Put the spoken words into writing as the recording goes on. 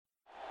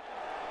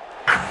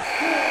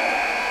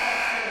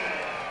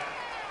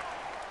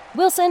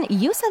Wilson,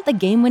 you sent the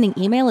game-winning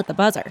email at the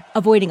buzzer,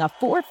 avoiding a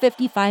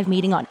 4:55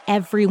 meeting on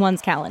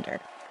everyone's calendar.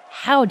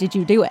 How did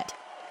you do it?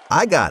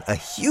 I got a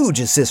huge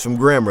assist from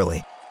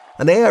Grammarly,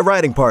 an AI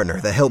writing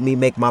partner that helped me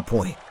make my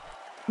point.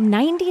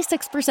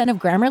 96% of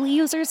Grammarly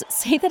users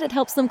say that it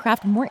helps them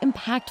craft more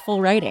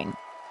impactful writing.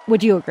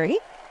 Would you agree?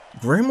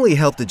 Grammarly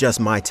helped adjust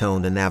my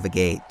tone to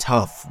navigate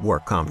tough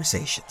work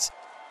conversations.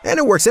 And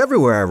it works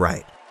everywhere I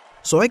write,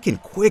 so I can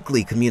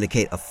quickly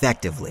communicate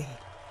effectively.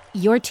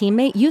 Your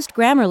teammate used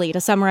Grammarly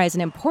to summarize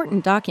an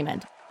important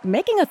document,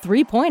 making a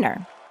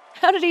 3-pointer.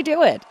 How did he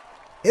do it?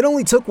 It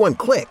only took one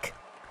click.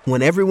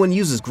 When everyone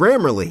uses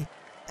Grammarly,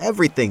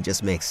 everything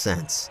just makes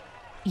sense.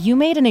 You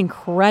made an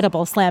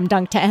incredible slam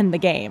dunk to end the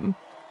game.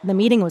 The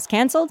meeting was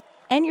canceled,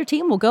 and your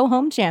team will go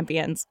home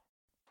champions.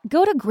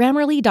 Go to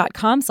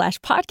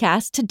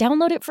Grammarly.com/podcast to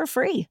download it for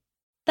free.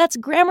 That's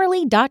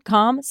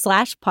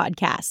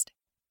Grammarly.com/podcast.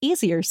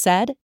 Easier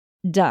said,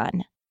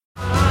 done.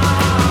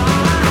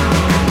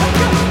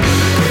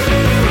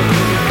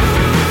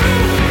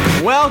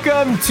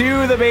 Welcome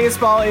to the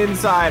Baseball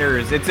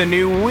Insiders. It's a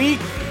new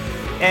week,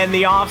 and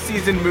the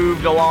offseason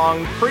moved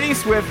along pretty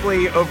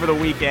swiftly over the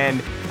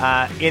weekend.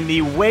 In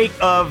the wake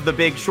of the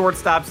big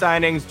shortstop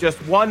signings,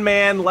 just one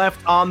man left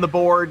on the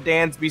board,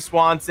 Dansby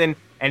Swanson,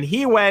 and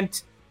he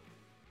went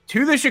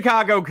to the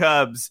Chicago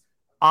Cubs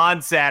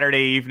on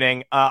Saturday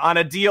evening on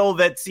a deal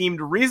that seemed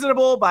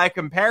reasonable by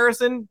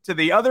comparison to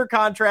the other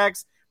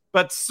contracts,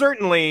 but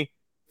certainly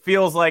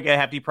feels like a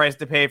hefty price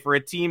to pay for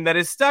a team that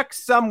is stuck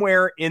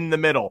somewhere in the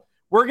middle.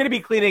 We're going to be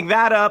cleaning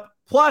that up,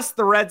 plus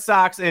the Red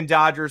Sox and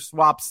Dodgers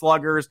swap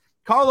sluggers.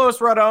 Carlos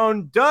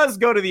Rodon does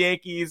go to the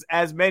Yankees,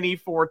 as many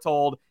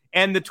foretold,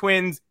 and the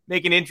Twins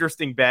make an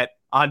interesting bet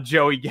on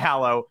Joey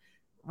Gallo.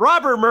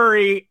 Robert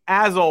Murray,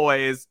 as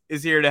always,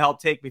 is here to help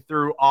take me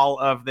through all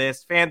of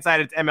this.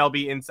 Fansided's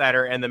MLB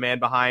insider and the man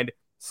behind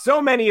so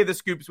many of the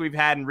scoops we've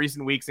had in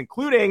recent weeks,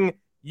 including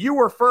you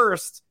were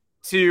first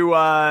to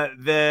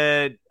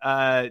the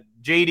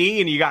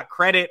JD, and you got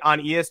credit on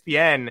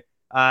ESPN.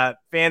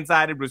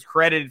 Fansided was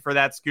credited for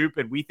that scoop,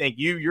 and we thank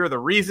you. You're the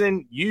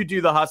reason. You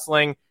do the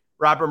hustling.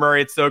 Robert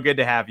Murray, it's so good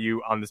to have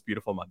you on this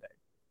beautiful Monday.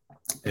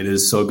 It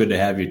is so good to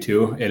have you,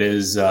 too. It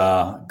is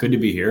good to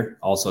be here.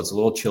 Also, it's a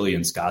little chilly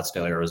in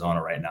Scottsdale,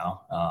 Arizona right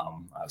now,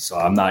 so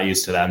I'm not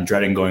used to that. I'm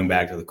dreading going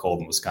back to the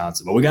cold in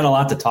Wisconsin. But we got a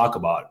lot to talk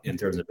about in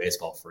terms of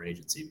baseball free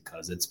agency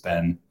because it's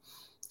been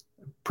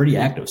pretty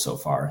active so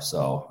far.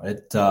 So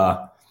it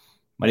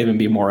might even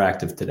be more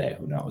active today.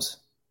 Who knows?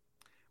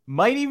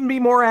 Might even be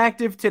more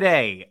active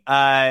today.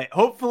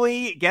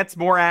 Hopefully it gets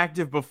more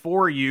active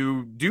before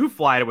you do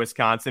fly to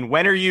Wisconsin.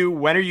 When are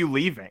you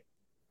leaving?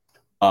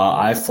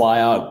 I fly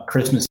out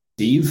Christmas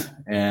Eve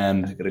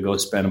and I'm going to go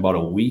spend about a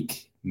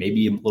week,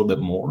 maybe a little bit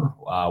more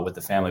with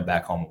the family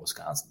back home in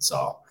Wisconsin.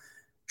 So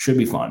should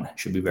be fun.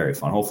 Should be very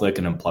fun. Hopefully I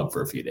can unplug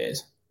for a few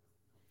days.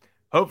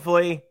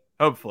 Hopefully,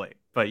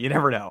 but you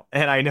never know.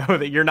 And I know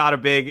that you're not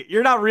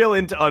real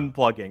into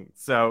unplugging.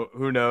 So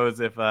who knows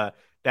if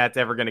that's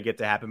ever going to get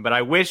to happen. But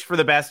I wish for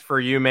the best for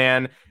you,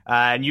 man.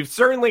 And you've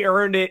certainly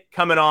earned it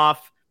coming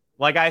off,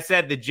 like I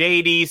said, the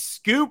JD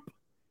scoop.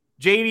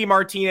 JD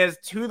Martinez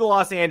to the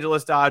Los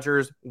Angeles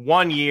Dodgers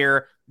 1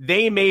 year.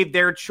 They made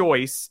their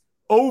choice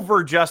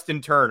over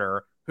Justin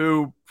Turner,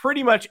 who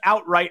pretty much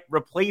outright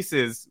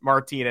replaces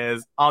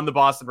Martinez on the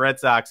Boston Red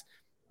Sox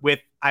with,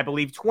 I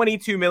believe,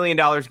 $22 million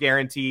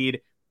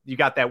guaranteed. You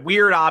got that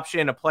weird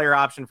option, a player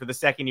option for the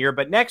second year.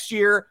 But next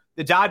year,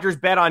 the Dodgers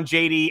bet on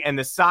JD and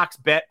the Sox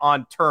bet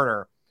on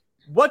Turner.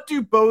 What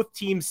do both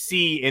teams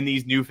see in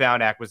these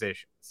newfound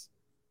acquisitions?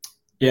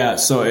 Yeah,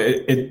 so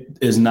it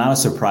is not a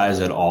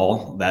surprise at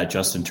all that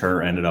Justin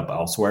Turner ended up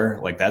elsewhere.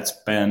 Like that's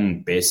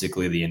been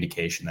basically the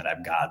indication that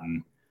I've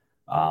gotten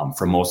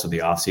for most of the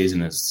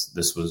offseason is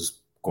this was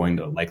going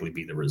to likely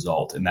be the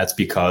result. And that's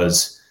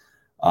because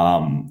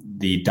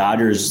the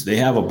Dodgers, they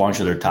have a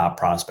bunch of their top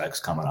prospects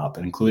coming up,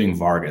 including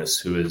Vargas,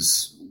 who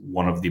is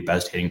one of the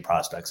best hitting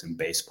prospects in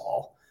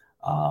baseball.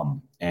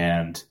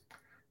 And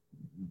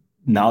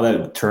now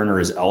that Turner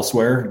is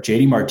elsewhere,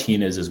 JD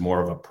Martinez is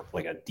more of a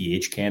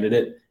DH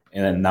candidate.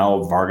 And then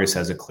now Vargas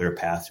has a clear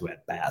path to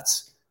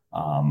at-bats.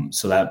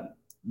 So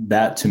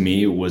that to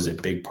me was a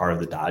big part of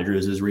the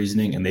Dodgers'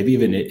 reasoning. And they've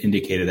even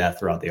indicated that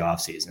throughout the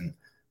offseason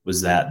was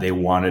that they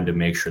wanted to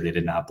make sure they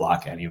did not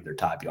block any of their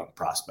top young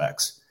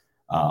prospects.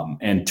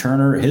 And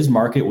Turner, his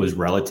market was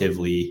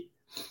relatively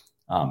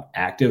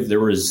active. There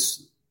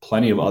was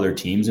plenty of other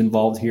teams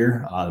involved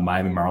here. The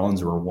Miami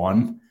Marlins were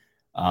one.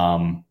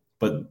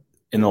 But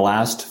in the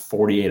last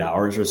 48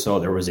 hours or so,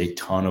 there was a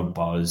ton of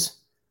buzz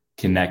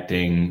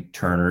connecting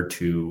Turner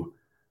to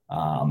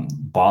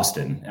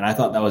Boston. And I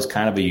thought that was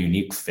kind of a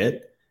unique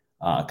fit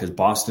because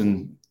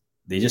Boston,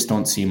 they just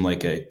don't seem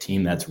like a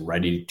team that's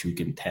ready to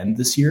contend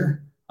this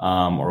year,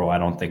 or I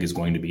don't think is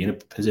going to be in a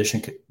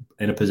position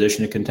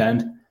to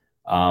contend.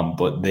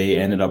 But they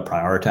ended up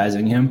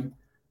prioritizing him.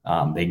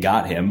 They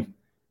got him.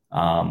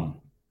 I'm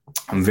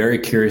very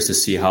curious to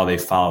see how they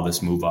follow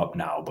this move up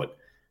now, but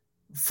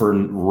for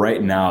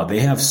right now, they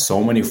have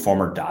so many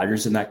former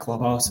Dodgers in that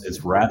clubhouse.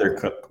 It's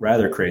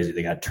rather crazy.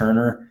 They got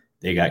Turner,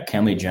 They got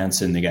Kenley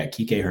Jensen. They got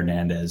Kike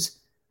Hernandez.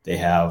 They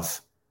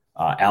have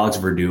Alex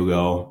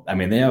Verdugo. I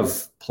mean, they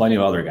have plenty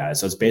of other guys.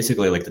 So it's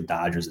basically like the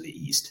Dodgers of the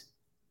East.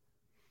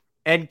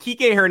 And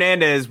Kike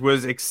Hernandez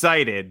was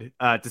excited,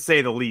 to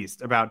say the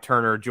least, about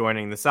Turner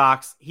joining the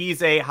Sox.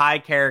 He's a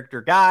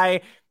high-character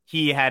guy.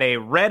 He had a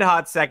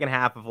red-hot second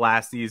half of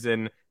last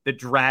season that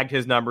dragged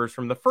his numbers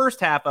from the first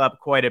half up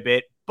quite a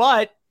bit,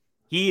 but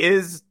he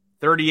is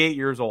 38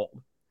 years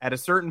old. At a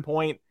certain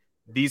point,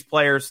 these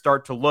players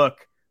start to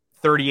look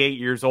 38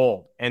 years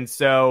old. And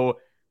so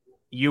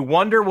you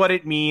wonder what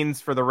it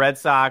means for the Red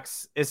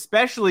Sox,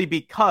 especially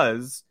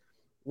because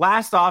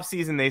last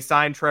offseason they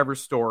signed Trevor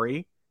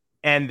Story,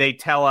 and they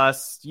tell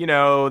us,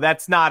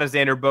 that's not a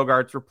Xander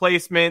Bogaerts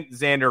replacement.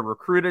 Xander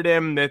recruited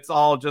him. It's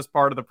all just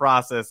part of the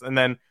process. And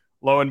then,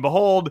 lo and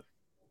behold,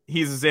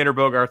 he's a Xander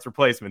Bogaerts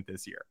replacement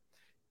this year.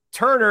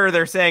 Turner,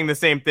 they're saying the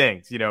same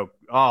things.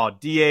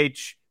 DH,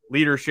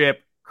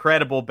 leadership,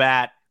 credible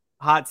bat,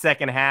 hot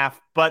second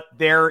half. But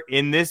they're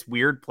in this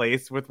weird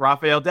place with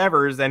Rafael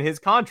Devers and his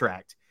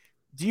contract.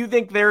 Do you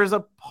think there's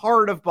a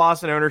part of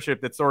Boston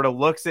ownership that sort of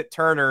looks at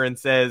Turner and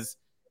says,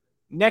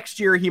 next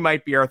year he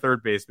might be our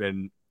third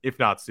baseman, if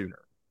not sooner?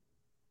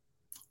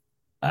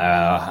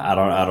 I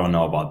don't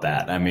know about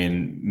that. I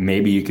mean,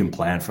 maybe you can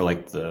plan for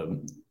like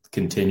the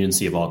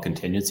contingency of all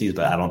contingencies,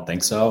 but I don't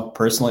think so.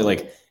 Personally,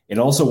 like it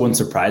also wouldn't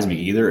surprise me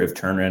either if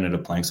Turner ended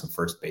up playing some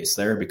first base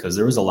there, because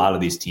there was a lot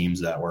of these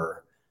teams that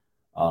were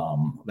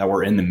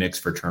in the mix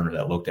for Turner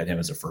that looked at him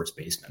as a first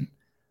baseman.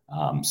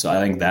 So I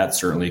think that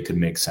certainly could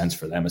make sense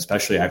for them,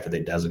 especially after they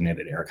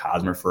designated Eric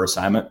Hosmer for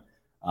assignment,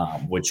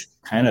 which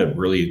kind of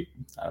really,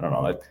 I don't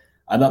know.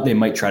 I thought they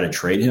might try to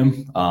trade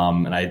him,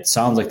 and it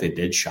sounds like they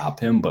did shop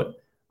him, but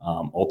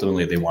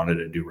ultimately they wanted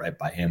to do right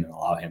by him and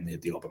allow him to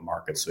hit the open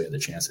market so he had the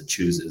chance to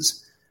choose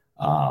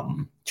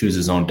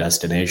his own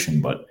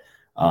destination. But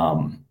I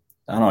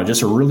don't know,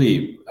 just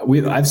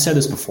I've said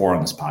this before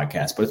on this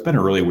podcast, but it's been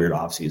a really weird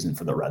offseason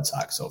for the Red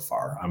Sox so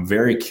far. I'm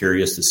very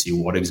curious to see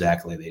what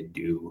exactly they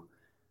do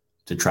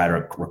to try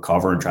to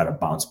recover and try to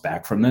bounce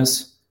back from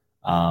this.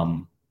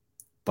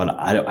 But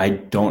I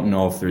don't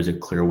know if there's a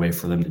clear way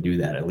for them to do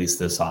that, at least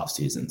this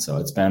offseason. So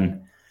it's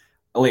been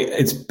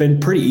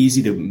pretty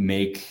easy to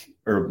make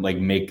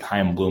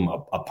Chaim Bloom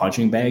a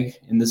punching bag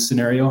in this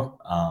scenario.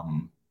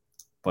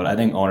 But I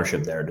think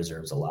ownership there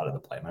deserves a lot of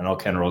the blame. I know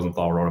Ken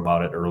Rosenthal wrote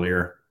about it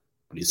earlier,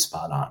 but he's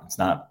spot on. It's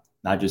not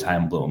just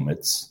Chaim Bloom.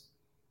 It's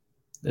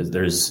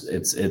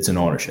an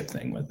ownership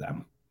thing with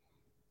them.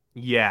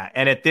 Yeah,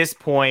 and at this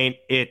point,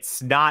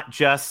 it's not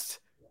just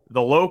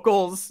the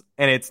locals,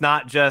 and it's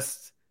not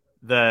just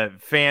the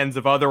fans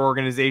of other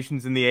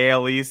organizations in the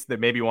AL East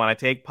that maybe want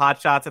to take pot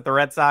shots at the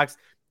Red Sox.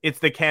 It's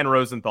the Ken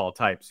Rosenthal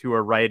types who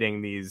are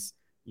writing these,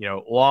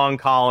 long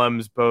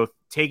columns, both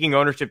taking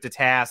ownership to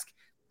task,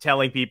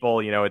 telling people,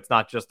 it's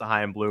not just a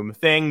Chaim Bloom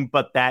thing,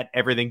 but that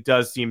everything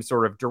does seem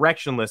sort of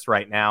directionless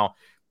right now.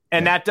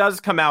 And that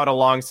does come out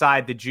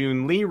alongside the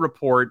June Lee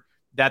report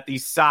that the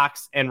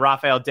Sox and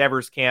Rafael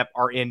Devers camp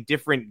are in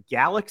different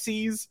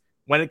galaxies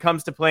when it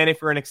comes to planning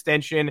for an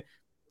extension.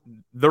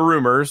 The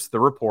rumors, the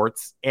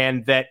reports,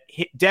 and that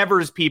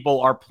Devers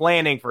people are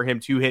planning for him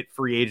to hit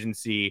free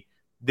agency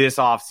this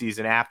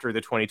offseason after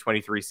the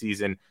 2023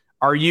 season.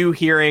 Are you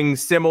hearing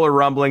similar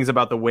rumblings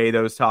about the way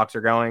those talks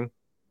are going?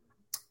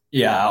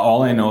 Yeah,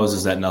 all I know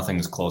is that nothing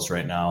is close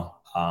right now.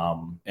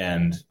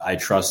 And I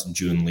trust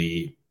June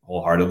Lee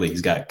wholeheartedly.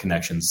 He's got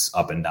connections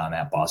up and down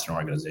that Boston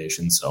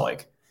organization. So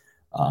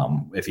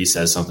if he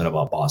says something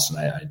about Boston,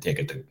 I take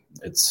it to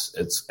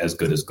it's as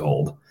good as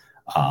gold.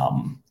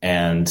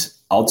 And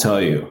I'll tell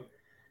you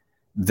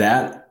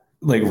that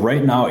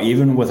right now,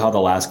 even with how the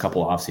last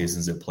couple of off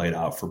seasons have played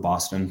out for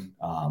Boston,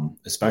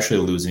 especially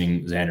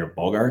losing Xander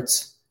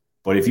Bogaerts,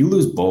 but if you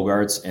lose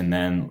Bogaerts and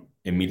then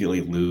immediately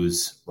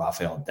lose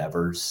Rafael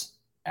Devers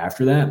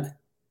after that,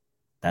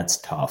 that's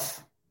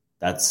tough.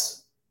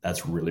 That's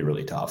really,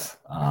 really tough.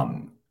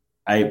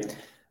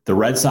 The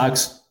Red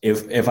Sox,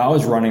 if I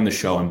was running the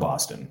show in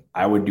Boston,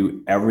 I would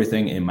do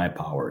everything in my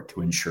power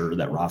to ensure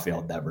that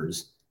Rafael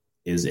Devers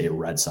is a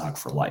Red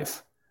Sox for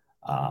life.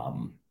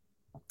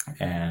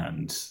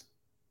 And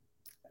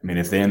I mean,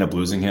 if they end up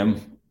losing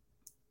him,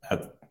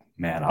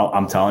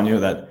 I'm telling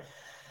you that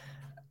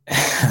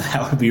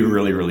that would be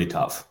really, really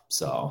tough.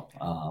 So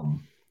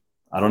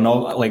I don't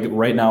know.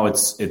 Right now,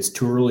 it's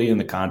too early in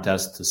the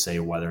contest to say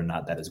whether or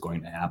not that is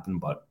going to happen.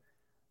 But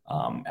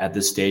at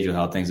this stage of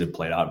how things have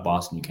played out in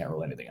Boston, you can't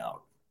rule anything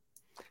out.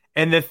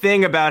 And the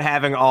thing about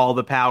having all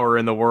the power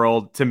in the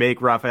world to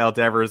make Rafael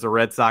Devers a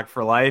Red Sox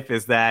for life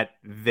is that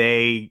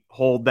they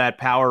hold that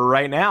power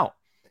right now.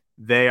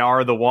 They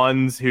are the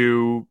ones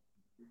who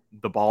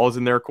the ball is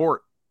in their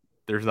court.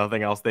 There's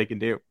nothing else they can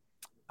do.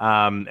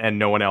 And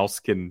no one else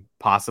can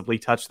possibly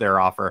touch their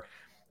offer.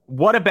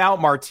 What about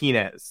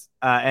Martinez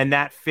and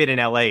that fit in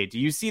LA? Do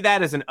you see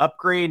that as an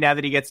upgrade now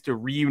that he gets to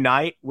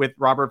reunite with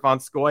Robert von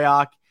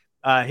Scoyoc,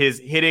 his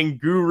hitting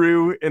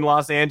guru in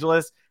Los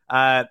Angeles?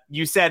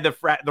 You said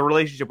the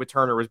relationship with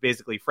Turner was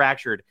basically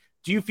fractured.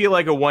 Do you feel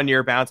like a 1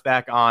 year bounce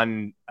back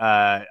on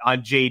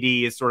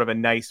JD is sort of a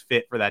nice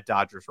fit for that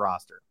Dodgers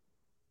roster?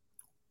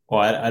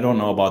 Well, I don't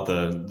know about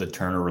the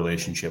Turner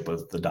relationship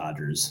with the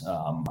Dodgers.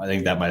 I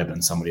think that might have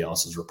been somebody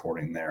else's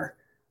reporting there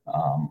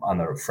on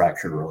the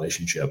fractured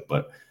relationship.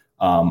 But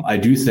I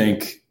do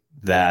think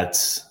that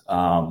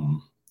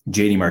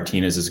JD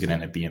Martinez is going to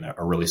end up being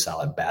a really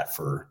solid bat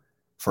for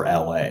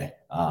LA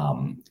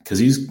because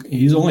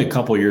he's only a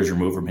couple years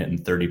removed from hitting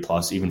 30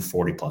 plus, even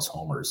 40 plus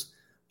homers.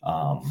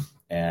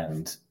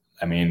 And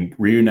I mean,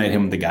 reunite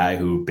him with the guy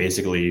who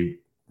basically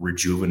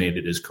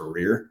rejuvenated his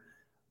career.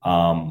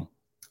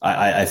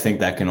 I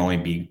think that can only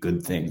be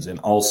good things. And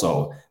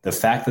also the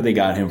fact that they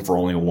got him for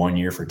only 1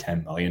 year for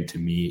 $10 million to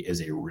me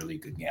is a really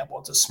good gamble.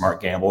 It's a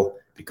smart gamble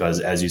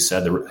because, as you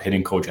said, the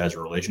hitting coach has a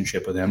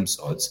relationship with him.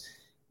 So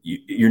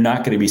you're not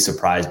going to be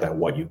surprised by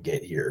what you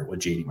get here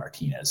with JD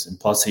Martinez. And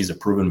plus he's a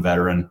proven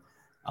veteran,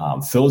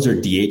 fills their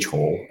DH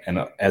hole. And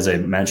as I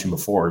mentioned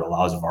before, it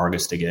allows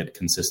Vargas to get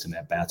consistent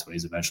at bats when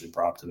he's eventually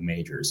brought up to the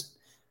majors.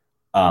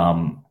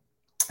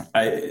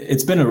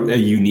 It's been a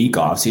unique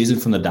offseason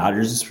from the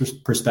Dodgers'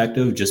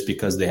 perspective just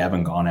because they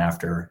haven't gone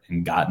after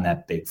and gotten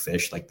that big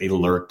fish. Like they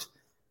lurked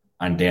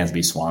on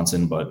Dansby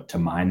Swanson, but to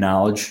my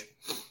knowledge,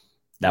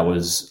 that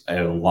was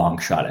a long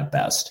shot at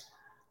best.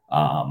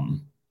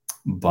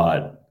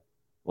 But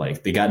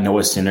like they got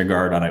Noah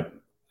Syndergaard on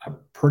a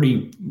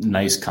pretty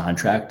nice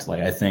contract.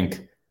 Like I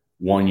think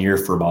 1 year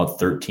for about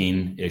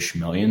 13-ish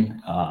million.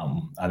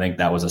 I think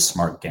that was a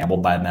smart gamble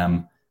by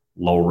them.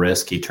 Low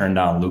risk. He turned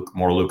down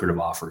more lucrative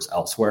offers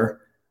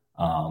elsewhere.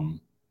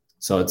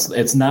 So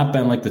it's not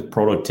been like the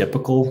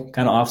prototypical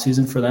kind of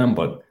offseason for them,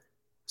 but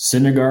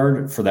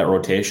Syndergaard for that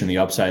rotation, the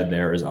upside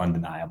there is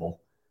undeniable.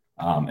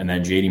 And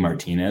then JD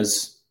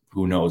Martinez,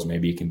 who knows,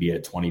 maybe he can be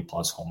a 20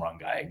 plus home run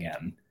guy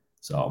again.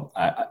 So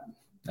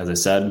as I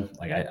said,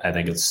 like I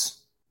think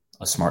it's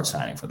a smart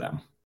signing for them.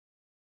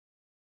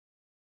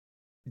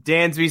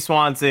 Dansby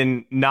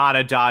Swanson, not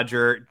a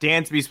Dodger.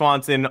 Dansby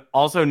Swanson,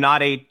 also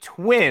not a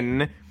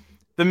Twin.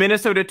 The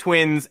Minnesota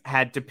Twins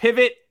had to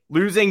pivot,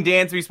 losing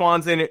Dansby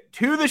Swanson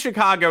to the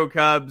Chicago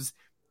Cubs.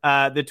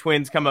 The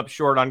Twins come up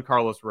short on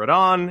Carlos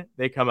Rodon.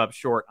 They come up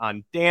short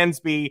on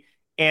Dansby.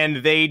 And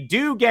they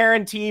do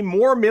guarantee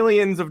more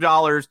millions of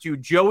dollars to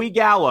Joey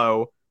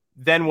Gallo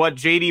than what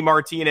JD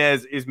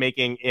Martinez is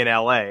making in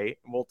LA.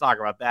 We'll talk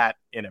about that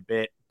in a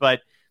bit.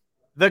 But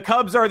the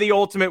Cubs are the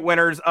ultimate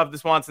winners of the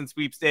Swanson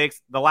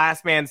sweepstakes. The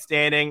last man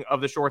standing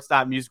of the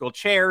shortstop musical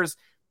chairs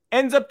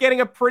ends up getting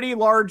a pretty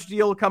large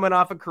deal coming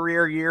off a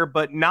career year,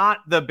 but not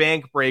the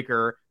bank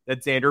breaker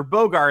that Xander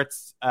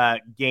Bogaerts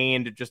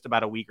gained just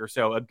about a week or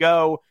so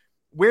ago.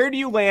 Where do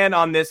you land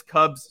on this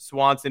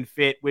Cubs-Swanson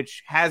fit,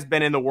 which has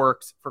been in the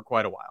works for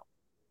quite a while?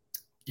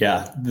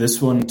 Yeah,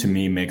 this one to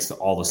me makes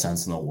all the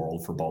sense in the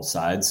world for both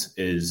sides.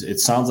 It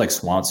sounds like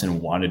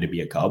Swanson wanted to be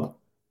a Cub.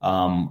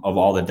 Of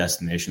all the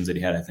destinations that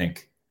he had, I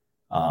think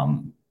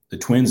the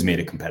Twins made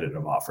a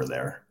competitive offer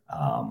there.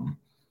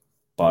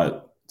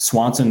 But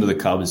Swanson to the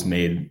Cubs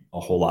made a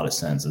whole lot of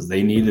sense as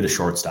they needed a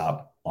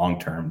shortstop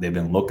long-term. They've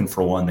been looking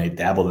for one. They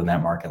dabbled in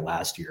that market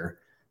last year,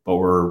 but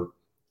we're,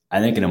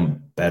 I think, in a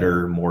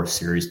better, more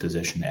serious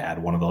position to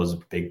add one of those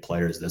big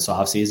players this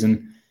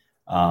offseason.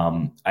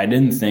 I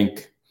didn't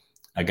think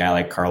a guy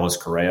like Carlos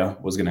Correa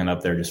was going to end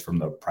up there just from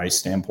the price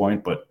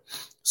standpoint, but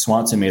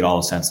Swanson made all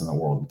the sense in the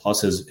world.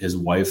 Plus his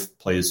wife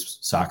plays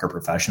soccer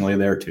professionally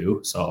there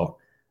too. So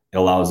it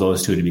allows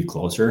those two to be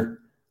closer.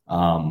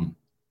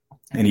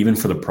 And even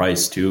for the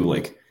price too,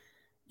 like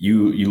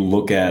you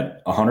look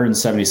at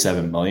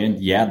 177 million.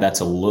 Yeah, that's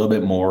a little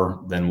bit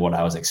more than what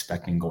I was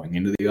expecting going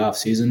into the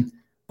offseason.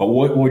 But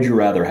what would you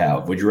rather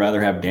have? Would you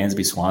rather have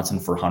Dansby Swanson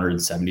for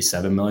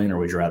 177 million, or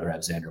would you rather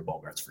have Xander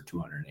Bogaerts for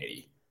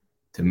 280?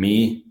 To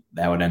me,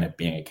 that would end up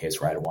being a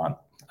case where I'd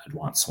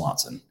want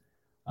Swanson.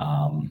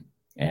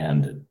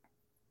 And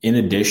in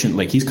addition,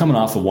 like he's coming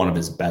off of one of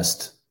his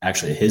best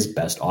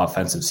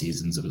offensive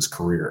seasons of his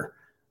career.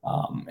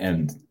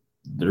 And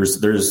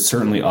there's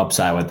certainly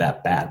upside with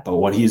that bat, but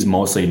what he's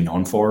mostly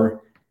known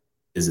for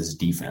is his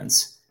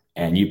defense.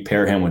 And you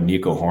pair him with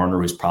Nico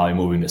Horner, who's probably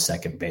moving to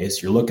second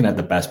base, you're looking at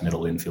the best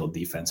middle infield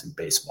defense in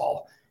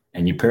baseball.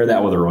 And you pair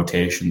that with a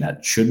rotation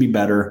that should be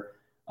better,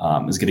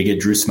 is going to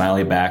get Drew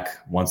Smyly back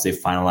once they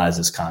finalize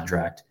this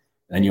contract.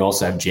 And then you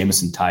also have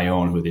Jameson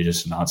Taillon, who they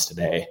just announced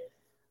today.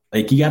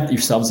 Like you got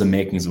yourselves the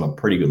makings of a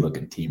pretty good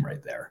looking team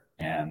right there.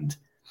 And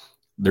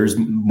there's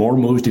more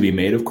moves to be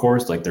made, of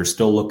course. Like they're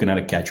still looking at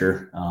a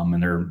catcher,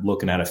 and they're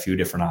looking at a few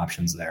different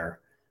options there.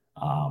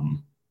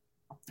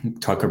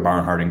 Tucker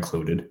Barnhart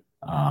included.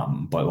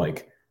 But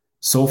like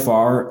so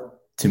far,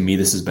 to me,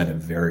 this has been a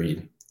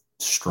very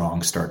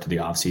strong start to the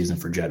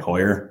offseason for Jed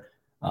Hoyer.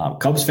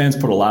 Cubs fans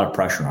put a lot of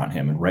pressure on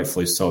him, and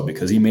rightfully so,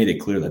 because he made it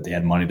clear that they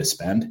had money to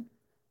spend.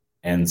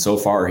 And so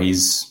far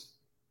he's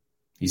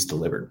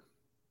delivered.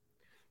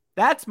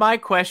 That's my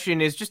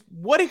question, is just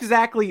what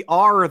exactly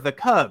are the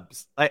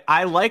Cubs?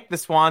 I like the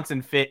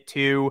Swanson fit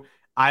too.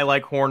 I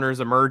like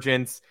Horner's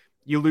emergence.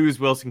 You lose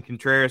Wilson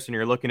Contreras and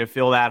you're looking to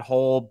fill that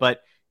hole,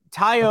 but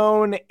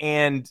Tyone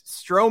and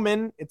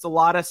Stroman, it's a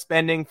lot of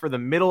spending for the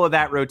middle of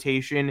that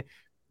rotation.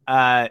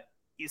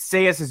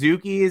 Seiya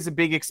Suzuki is a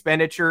big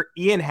expenditure.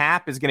 Ian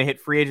Happ is going to hit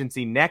free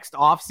agency next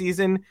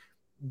offseason.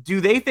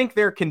 Do they think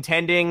they're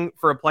contending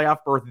for a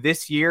playoff berth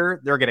this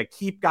year? They're going to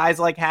keep guys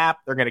like Happ.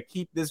 They're going to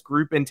keep this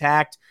group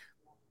intact.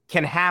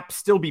 Can Happ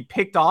still be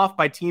picked off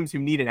by teams who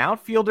need an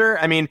outfielder?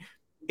 I mean,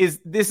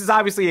 this is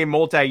obviously a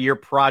multi-year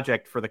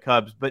project for the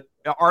Cubs, but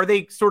are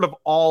they sort of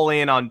all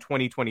in on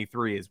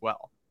 2023 as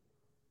well?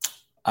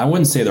 I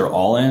wouldn't say they're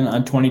all in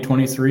on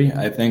 2023.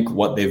 I think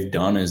what they've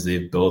done is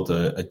they've built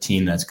a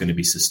team that's going to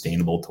be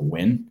sustainable to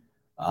win.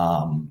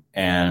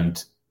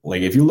 And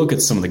like, if you look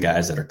at some of the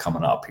guys that are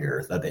coming up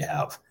here that they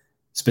have,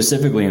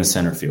 specifically in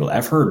center field,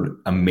 I've heard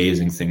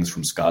amazing things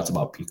from Scotts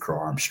about Pete Crow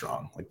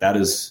Armstrong. Like,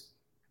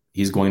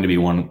 he's going to be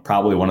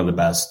probably one of the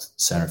best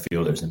center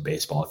fielders in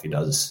baseball if he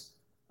does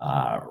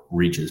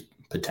reach his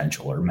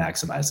potential or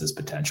maximize his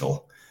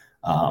potential.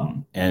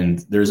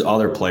 And there's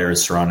other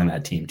players surrounding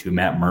that team too.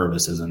 Matt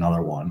Mervis is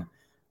another one.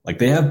 Like,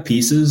 they have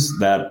pieces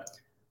that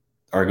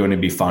are going to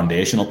be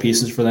foundational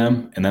pieces for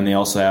them. And then they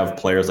also have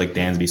players like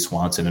Dansby,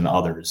 Swanson, and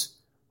others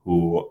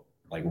who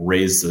like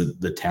raise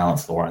the talent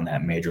floor on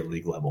that major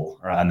league level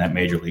or on that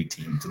major league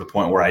team to the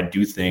point where I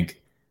do think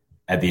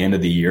at the end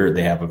of the year,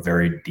 they have a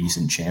very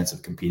decent chance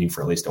of competing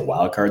for at least a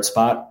wild card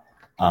spot.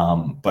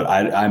 But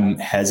I'm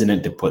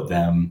hesitant to put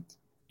them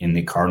in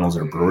the Cardinals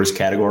or Brewers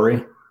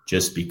category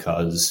just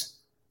because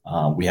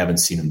we haven't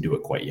seen them do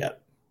it quite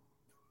yet.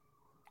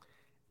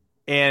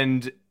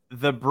 And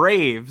the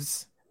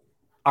Braves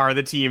are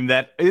the team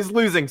that is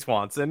losing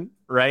Swanson,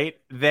 right?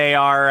 They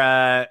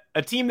are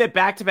a team that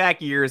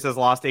back-to-back years has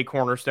lost a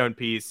cornerstone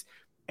piece,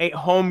 a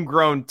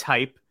homegrown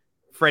type.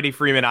 Freddie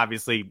Freeman,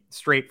 obviously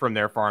straight from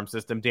their farm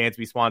system.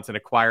 Dansby Swanson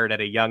acquired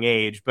at a young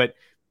age. But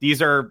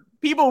these are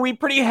people we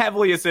pretty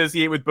heavily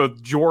associate with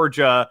both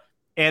Georgia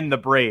and the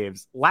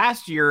Braves.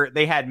 Last year,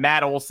 they had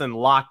Matt Olson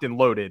locked and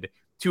loaded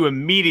to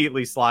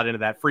immediately slot into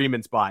that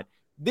Freeman spot.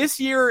 This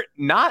year,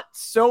 not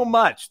so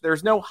much.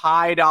 There's no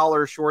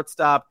high-dollar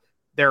shortstop.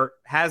 There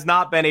has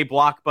not been a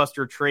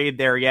blockbuster trade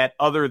there yet,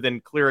 other than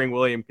clearing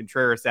William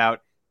Contreras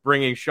out,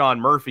 bringing Sean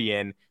Murphy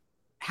in.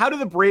 How do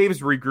the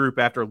Braves regroup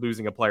after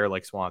losing a player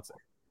like Swanson?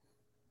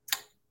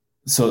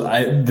 So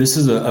this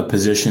is a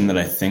position that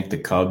I think the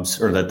Cubs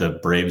or that the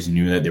Braves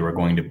knew that they were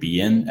going to be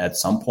in at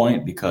some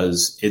point,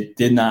 because it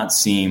did not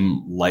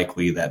seem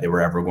likely that they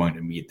were ever going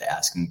to meet the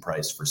asking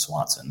price for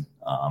Swanson.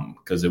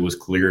 Because it was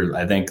clear,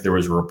 I think there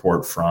was a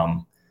report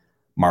from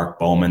Mark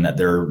Bowman that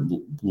their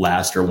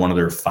last or one of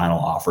their final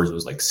offers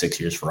was like 6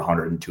 years for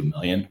 $102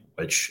 million,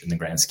 which in the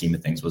grand scheme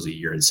of things was a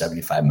year and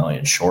 $75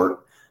 million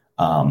short.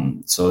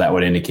 So that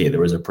would indicate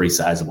there was a pretty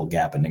sizable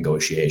gap in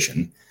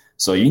negotiation.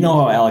 So you know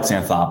how Alex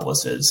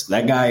Anthopoulos is.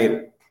 That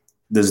guy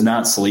does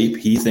not sleep.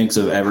 He thinks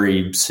of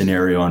every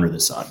scenario under the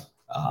sun.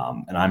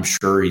 And I'm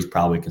sure he's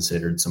probably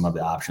considered some of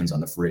the options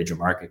on the free agent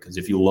market, because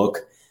if you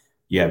look,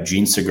 you have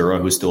Gene Segura,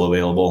 who's still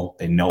available.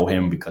 They know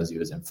him because he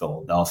was in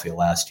Philadelphia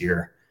last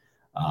year.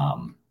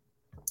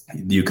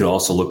 You could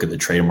also look at the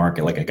trade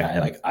market, like a guy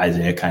like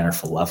Isaiah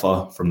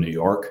Kiner-Falefa from New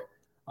York,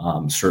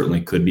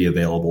 certainly could be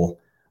available.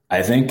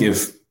 I think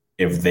if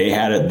they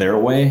had it their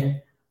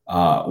way,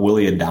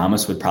 Willy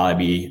Adames would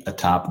probably be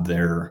atop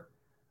their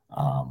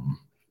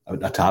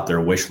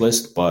wish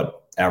list,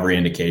 but every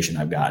indication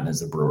I've gotten is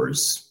the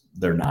Brewers,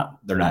 they're not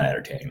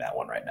entertaining that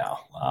one right now.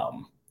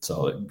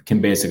 So it can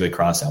basically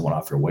cross that one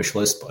off your wish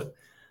list, but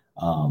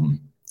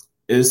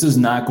this is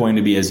not going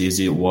to be as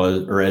easy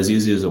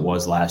as it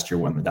was last year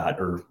when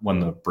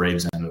the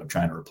Braves ended up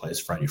trying to replace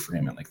Freddie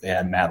Freeman. Like, they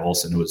had Matt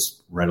Olson, who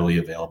was readily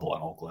available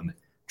in Oakland,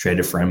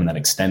 traded for him and then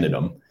extended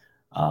him.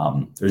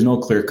 There's no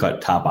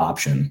clear-cut top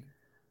option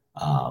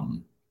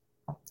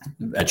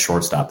at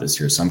shortstop this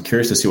year. So I'm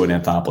curious to see what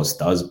Anthopoulos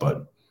does,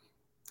 but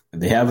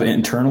they have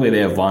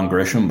Vaughn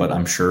Grisham, but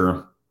I'm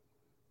sure,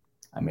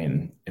 I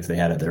mean, if they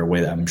had it their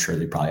way, I'm sure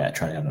they'd probably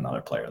try to have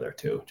another player there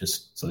too,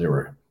 just so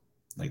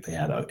they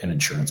had an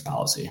insurance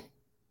policy.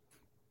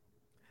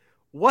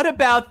 What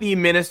about the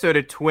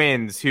Minnesota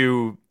Twins,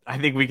 who I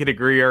think we could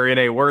agree are in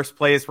a worse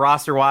place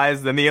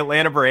roster-wise than the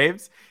Atlanta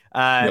Braves?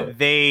 Really?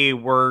 They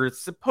were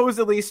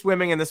supposedly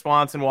swimming in the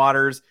Swanson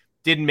waters,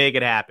 didn't make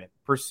it happen.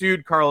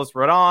 Pursued Carlos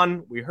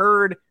Rodon, we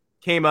heard,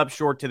 came up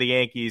short to the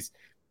Yankees.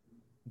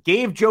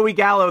 Gave Joey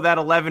Gallo that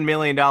 $11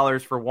 million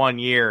for 1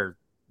 year.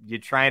 You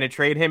trying to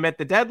trade him at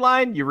the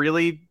deadline?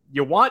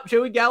 You want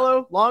Joey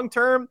Gallo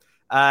long-term?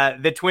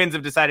 The Twins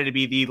have decided to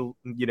be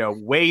the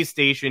way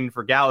station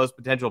for Gallo's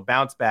potential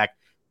bounce back.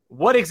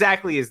 What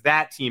exactly is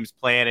that team's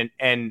plan,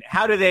 and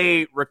how do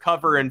they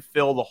recover and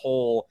fill the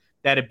hole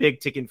that a big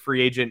ticket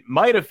free agent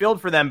might have filled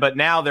for them, but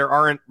now there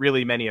aren't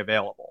really many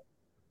available?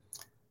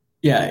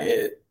 Yeah,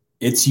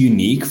 it's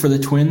unique for the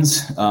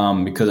Twins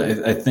because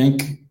I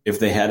think if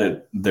they had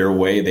it their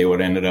way, they would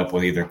have ended up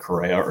with either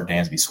Correa or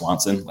Dansby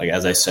Swanson. Like,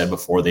 as I said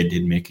before, they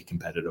did make a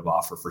competitive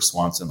offer for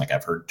Swanson. Like,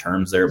 I've heard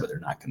terms there, but they're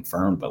not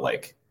confirmed. But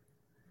like,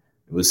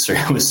 it was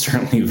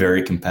certainly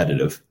very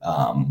competitive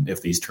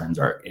if these terms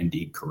are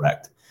indeed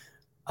correct.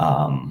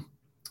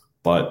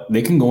 but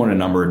they can go in a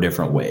number of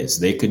different ways.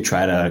 They could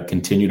try to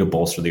continue to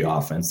bolster the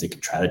offense. They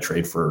could try to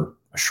trade for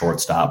a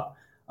shortstop.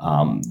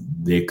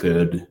 They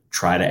could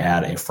try to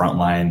add a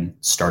frontline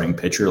starting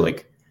pitcher.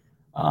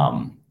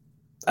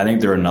 I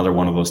think they're another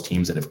one of those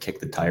teams that have kicked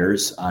the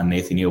tires on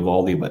Nathan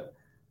Eovaldi, but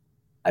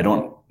I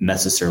don't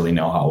necessarily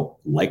know how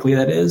likely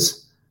that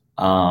is.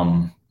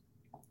 Or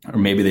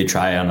maybe they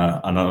try on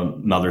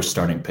another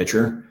starting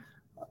pitcher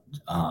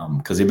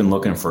because they've been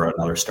looking for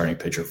another starting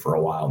pitcher for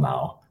a while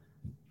now.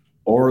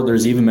 Or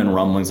there's even been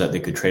rumblings that they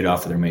could trade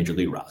off of their major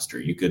league roster.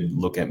 You could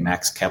look at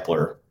Max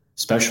Kepler,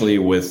 especially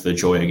with the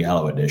Joey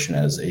Gallo addition,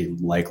 as a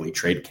likely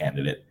trade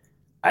candidate.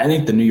 I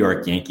think the New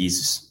York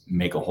Yankees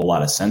make a whole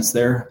lot of sense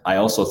there. I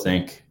also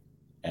think,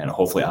 and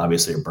hopefully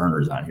obviously a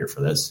burner's on here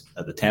for this,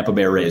 that the Tampa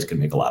Bay Rays could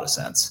make a lot of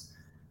sense.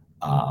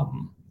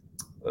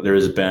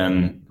 There's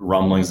been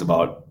rumblings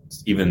about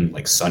even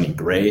like Sonny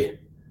Gray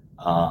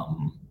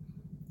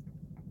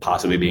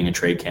possibly being a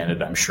trade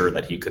candidate. I'm sure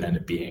that he could end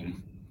up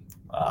being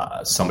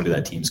somebody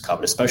that teams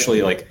covet,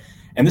 especially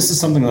and this is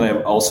something that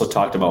I've also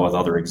talked about with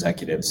other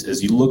executives,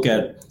 is you look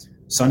at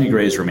Sonny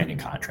Gray's remaining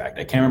contract.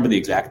 I can't remember the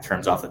exact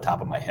terms off the top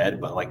of my head,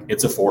 but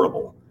it's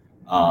affordable.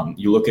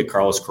 You look at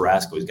Carlos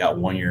Carrasco, he's got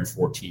 1 year and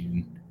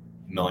 $14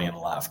 million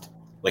left.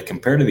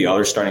 Compared to the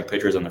other starting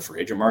pitchers on the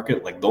free agent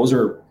market,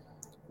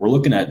 we're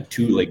looking at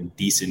two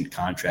decent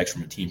contracts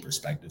from a team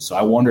perspective. So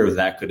I wonder if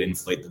that could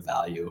inflate the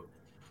value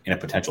in a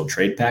potential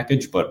trade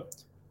package, but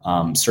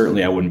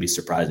certainly I wouldn't be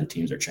surprised if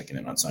teams are checking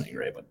in on Sonny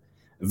Gray. But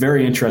a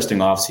very interesting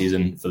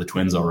offseason for the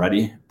Twins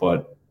already,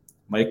 but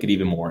might get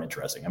even more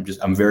interesting.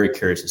 I'm very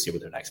curious to see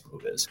what their next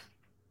move is.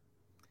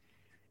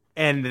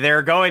 And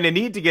they're going to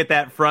need to get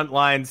that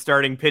frontline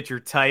starting pitcher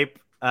type.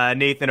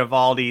 Nathan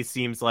Eovaldi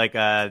seems like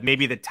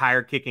maybe the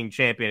tire-kicking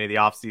champion of the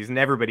offseason.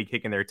 Everybody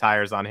kicking their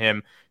tires on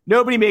him.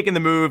 Nobody making the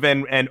move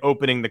and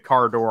opening the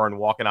car door and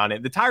walking on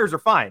it. The tires are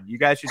fine. You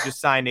guys should just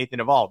sign Nathan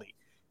Eovaldi.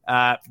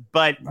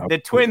 But the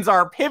Twins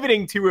are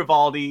pivoting to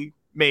Eovaldi,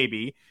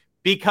 maybe,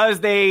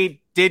 because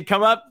they did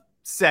come up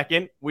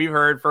second, we've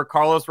heard, for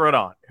Carlos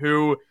Rodon,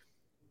 who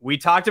we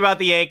talked about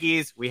the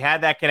Yankees. We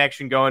had that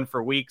connection going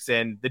for weeks,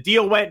 and the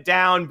deal went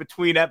down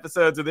between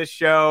episodes of this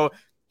show.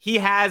 He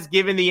has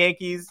given the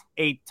Yankees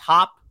a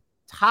top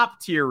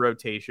tier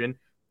rotation.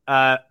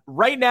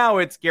 Right now,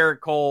 it's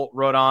Garrett Cole,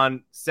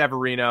 Rodon,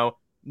 Severino,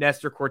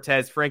 Nestor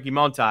Cortez, Frankie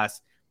Montas.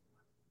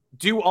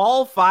 Do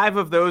all 5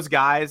 of those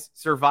guys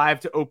survive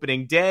to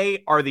opening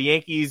day? Are the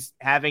Yankees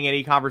having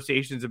any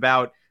conversations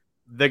about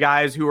the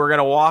guys who are going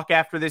to walk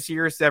after this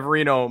year,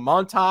 Severino,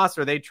 Montas?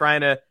 Are they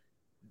trying to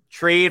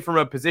trade from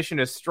a position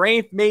of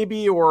strength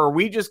maybe? Or are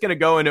we just going to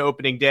go into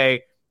opening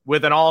day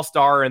with an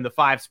all-star in the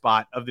 5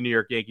 spot of the New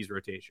York Yankees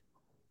rotation?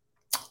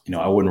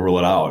 I wouldn't rule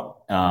it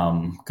out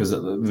because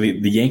the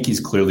Yankees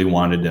clearly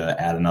wanted to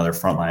add another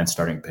frontline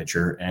starting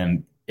pitcher.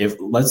 And if,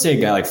 let's say,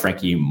 a guy like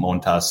Frankie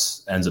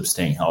Montas ends up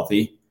staying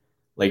healthy,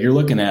 you're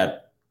looking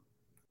at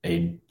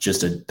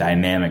just a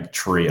dynamic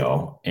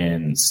trio.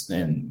 In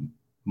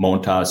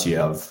Montas, you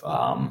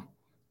have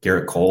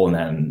Garrett Cole and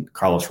then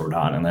Carlos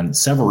Rodon. And then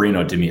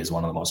Severino, to me, is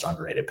one of the most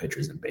underrated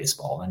pitchers in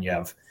baseball. And you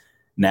have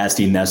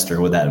Nasty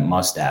Nestor with that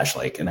mustache,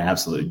 an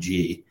absolute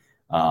G.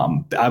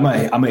 I've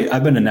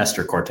been a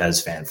Nestor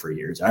Cortez fan for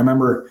years. I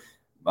remember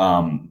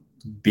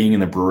being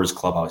in the Brewers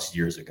clubhouse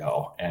years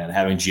ago and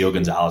having Gio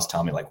Gonzalez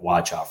tell me,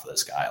 watch out for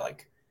this guy,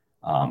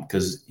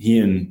 because he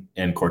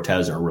and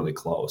Cortez are really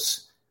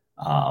close.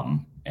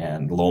 And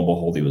lo and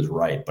behold, he was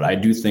right. But I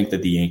do think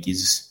that the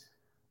Yankees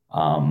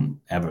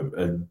have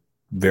a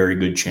very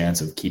good chance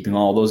of keeping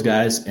all of those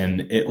guys.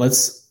 And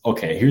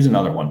here's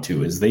another one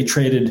too, is they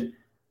traded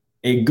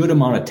a good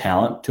amount of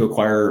talent to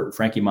acquire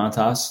Frankie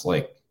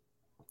Montas.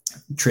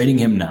 Trading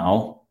him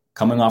now,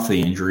 coming off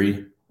the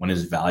injury when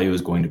his value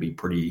is going to be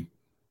pretty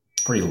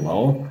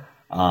low.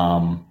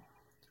 I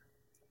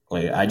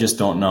just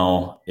don't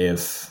know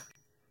if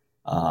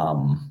I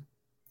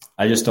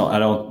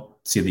don't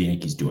see the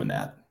Yankees doing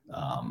that.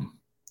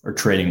 Or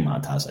trading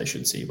Montas, I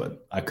should see,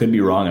 but I could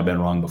be wrong. I've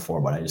been wrong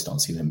before, but I just don't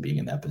see them being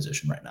in that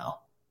position right now.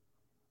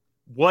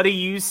 What do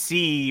you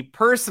see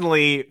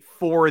personally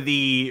for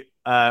the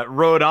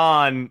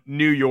Rodon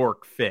New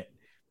York fit?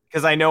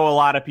 Because I know a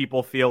lot of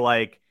people feel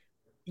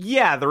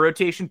the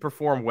rotation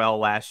performed well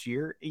last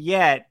year.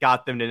 Yeah, it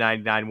got them to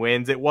 99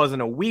 wins. It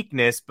wasn't a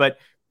weakness, but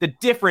the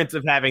difference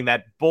of having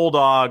that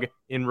bulldog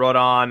in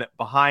Rodon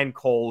behind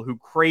Cole, who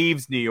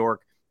craves New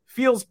York,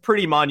 feels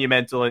pretty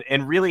monumental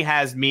and really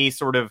has me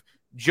sort of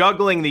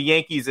juggling the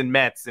Yankees and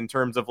Mets in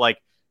terms of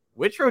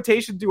which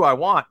rotation do I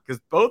want?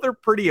 Because both are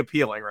pretty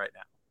appealing right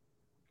now.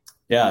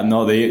 Yeah,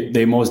 no,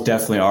 they most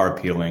definitely are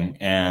appealing.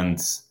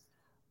 And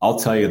I'll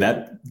tell you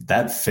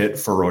that fit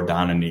for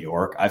Rodon in New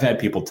York, I've had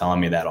people telling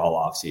me that all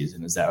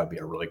offseason is that would be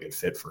a really good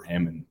fit for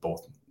him in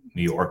both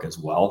New York as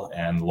well.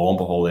 And lo and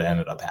behold, it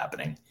ended up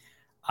happening.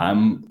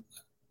 I'm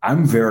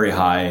very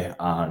high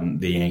on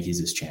the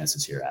Yankees'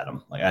 chances here,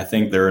 Adam. I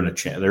think they're in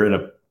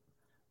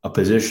a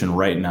position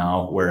right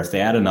now where if they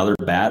add another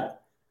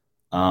bat,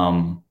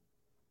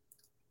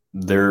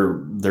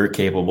 they're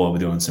capable of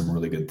doing some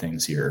really good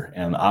things here.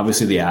 And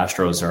obviously the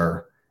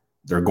Astros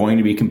they're going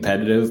to be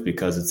competitive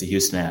because it's the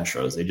Houston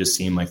Astros. They just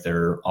seem like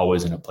they're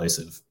always in a place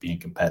of being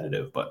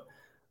competitive. But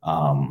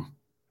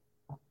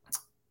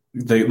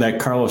that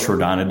Carlos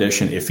Rodon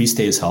addition, if he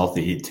stays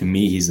healthy, to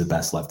me, he's the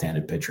best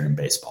left-handed pitcher in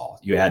baseball.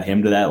 You add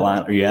him to that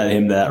line, or you add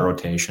him to that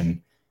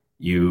rotation.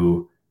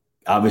 You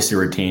obviously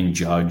retain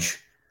Judge.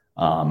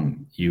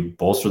 You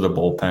bolster the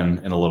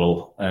bullpen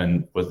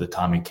and with the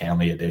Tommy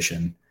Kahnle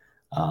addition.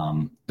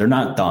 They're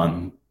not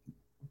done,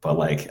 but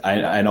like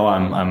I know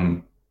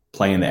I'm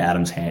playing the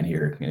Adams hand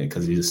here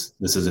because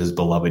this is his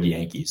beloved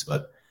Yankees,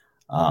 but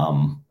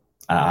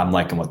I'm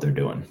liking what they're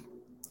doing.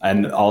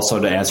 And also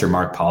to answer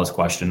Mark Paul's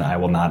question, I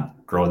will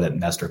not grow that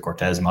Nestor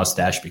Cortez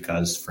mustache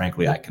because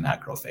frankly I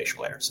cannot grow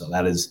facial hair. So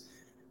that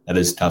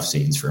is tough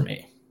scenes for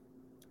me.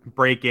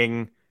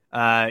 Breaking.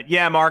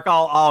 Yeah, Mark,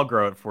 I'll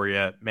grow it for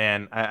you,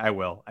 man. I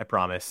will. I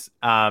promise.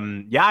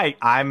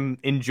 I'm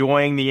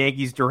enjoying the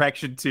Yankees'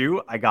 direction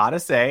too. I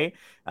gotta say,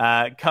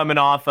 coming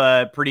off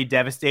a pretty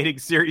devastating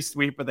series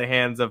sweep at the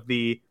hands of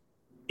the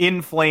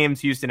in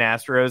flames Houston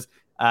Astros,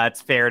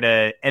 it's fair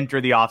to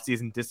enter the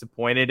offseason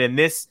disappointed. And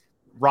this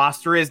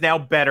roster is now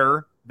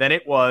better than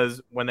it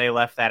was when they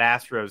left that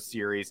Astros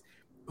series.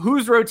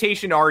 Whose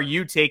rotation are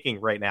you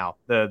taking right now?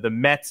 The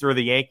Mets or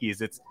the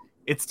Yankees?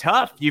 It's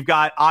tough. You've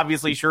got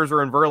obviously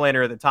Scherzer and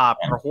Verlander at the top,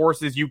 are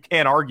horses you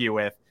can't argue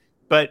with.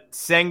 But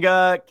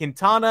Senga,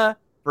 Quintana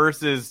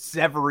versus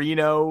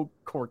Severino,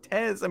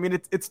 Cortez. I mean,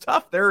 it's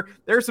tough. There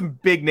are some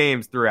big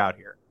names throughout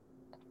here.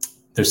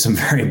 There's some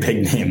very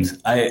big names.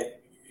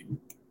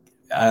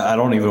 I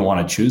don't even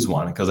want to choose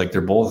one because like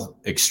they're both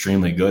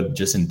extremely good,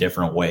 just in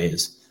different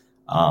ways.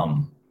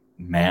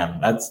 Man,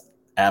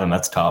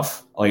 that's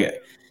tough.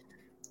 Like,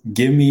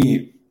 give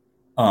me.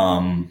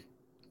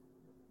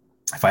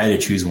 If I had to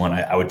choose one,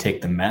 I would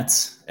take the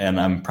Mets,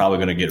 and I'm probably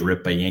going to get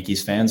ripped by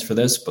Yankees fans for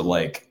this, but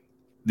like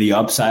the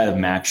upside of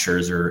Max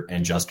Scherzer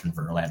and Justin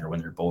Verlander when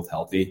they're both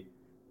healthy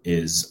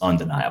is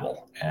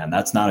undeniable. And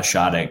that's not a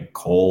shot at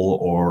Cole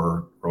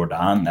or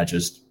Rodon. That's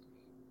just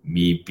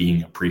me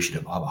being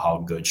appreciative of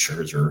how good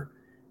Scherzer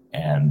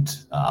and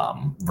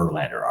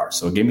Verlander are.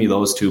 So give me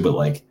those two, but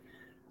like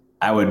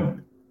I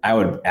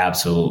would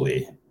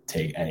absolutely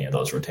take any of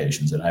those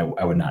rotations, and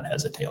I would not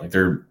hesitate. Like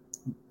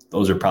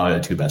those are probably the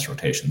two best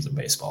rotations in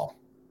baseball.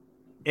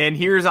 And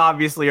here's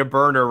obviously a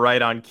burner right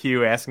on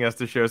cue asking us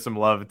to show some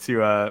love to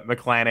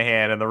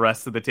McClanahan and the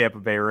rest of the Tampa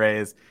Bay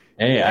Rays.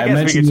 Hey, I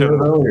mentioned you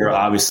earlier,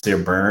 obviously a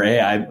burner. Hey,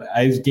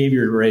 I gave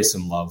your Rays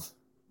some love.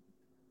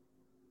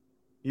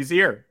 He's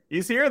here.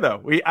 He's here,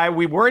 though.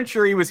 We weren't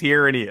sure he was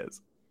here, and he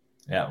is.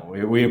 Yeah,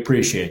 we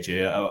appreciate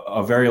you.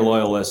 A very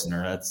loyal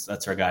listener.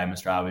 That's our guy,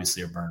 Mr.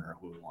 Obviously a Burner,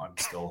 who I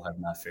still have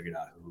not figured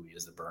out who he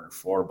is the burner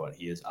for, but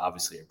he is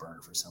obviously a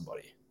burner for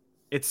somebody.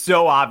 It's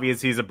so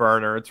obvious he's a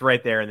burner. It's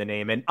right there in the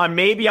name. And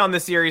maybe on the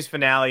series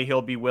finale,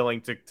 he'll be willing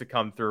to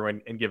come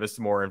through and give us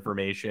some more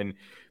information.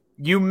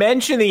 You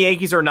mentioned the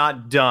Yankees are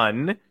not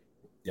done,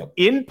 yep,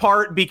 in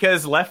part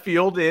because left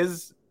field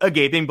is a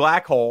gaping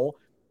black hole,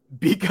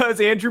 because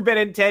Andrew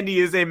Benintendi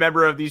is a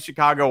member of the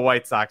Chicago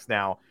White Sox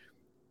now.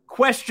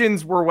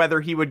 Questions were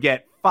whether he would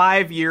get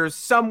 5 years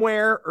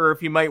somewhere or if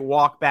he might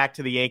walk back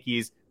to the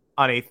Yankees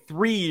on a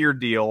 3-year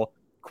deal.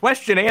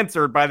 Question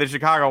answered by the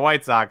Chicago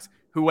White Sox,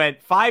 who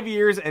went 5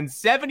 years and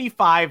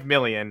 $75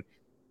 million.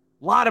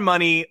 A lot of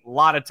money, a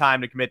lot of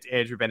time to commit to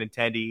Andrew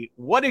Benintendi.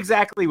 What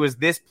exactly was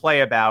this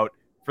play about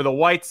for the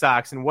White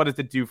Sox, and what does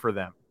it do for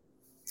them?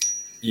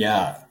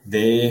 Yeah,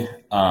 they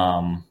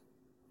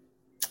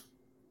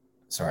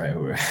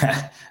sorry.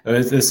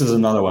 This is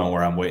another one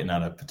where I'm waiting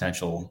on a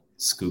potential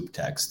scoop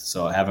text.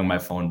 So having my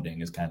phone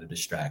ding is kind of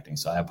distracting.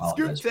 So I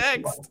apologize.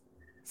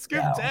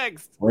 Scoop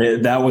text.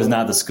 That was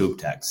not the scoop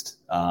text.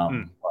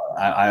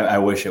 I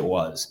wish it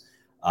was.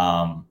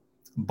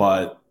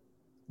 But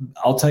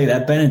I'll tell you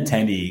that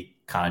Benintendi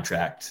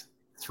contract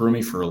threw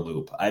me for a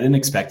loop. I didn't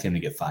expect him to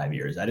get 5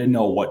 years. I didn't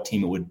know what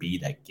team it would be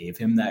that gave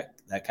him that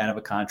kind of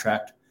a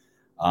contract.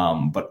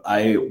 But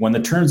when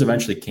the terms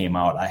eventually came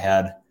out, I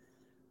had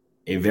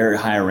a very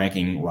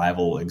high-ranking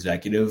rival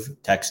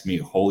executive text me,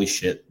 "Holy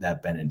shit,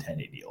 that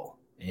Benintendi deal!"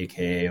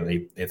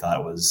 AKA they thought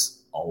it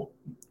was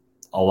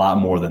a lot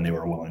more than they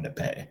were willing to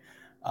pay.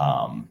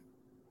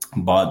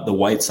 But the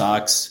White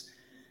Sox,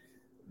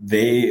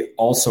 they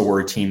also were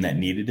a team that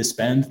needed to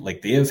spend.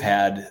 Like, they have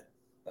had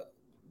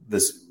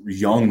this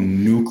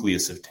young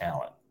nucleus of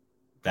talent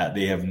that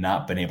they have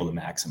not been able to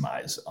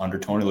maximize under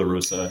Tony La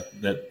Russa.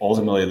 That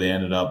ultimately they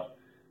ended up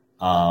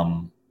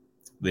firing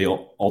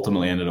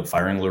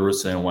La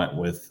Russa and went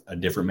with a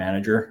different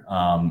manager.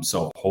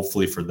 So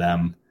hopefully for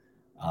them,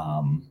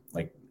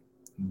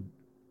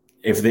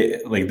 if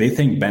they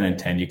think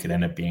Benintendi could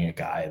end up being a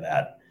guy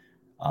that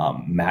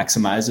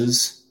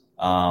maximizes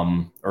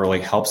or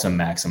like helps them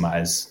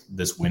maximize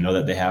this window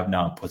that they have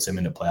now and puts them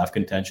into playoff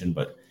contention.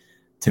 But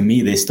to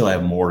me, they still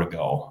have more to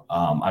go.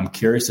 I'm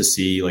curious to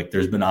see, like,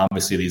 there's been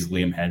obviously these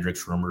Liam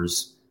Hendricks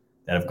rumors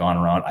that have gone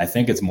around. I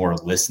think it's more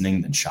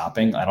listening than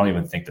shopping. I don't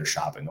even think they're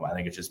shopping them. I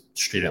think it's just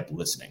straight up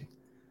listening.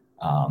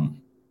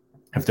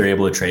 if they're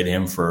able to trade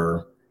him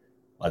for,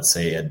 let's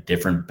say, a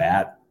different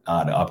bat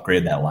to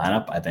upgrade that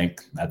lineup, I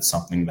think that's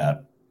something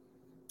that,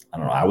 I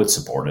don't know, I would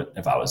support it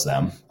if I was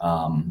them.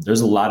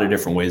 There's a lot of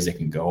different ways they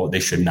can go. They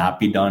should not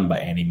be done by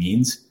any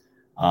means.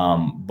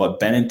 But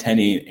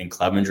Benintendi and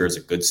Clevenger is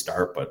a good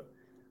start, but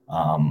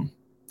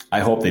I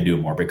hope they do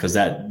more because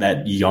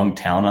that young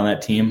talent on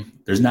that team,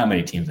 there's not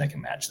many teams that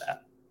can match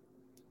that.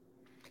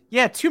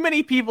 Yeah, too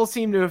many people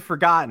seem to have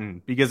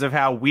forgotten because of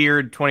how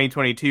weird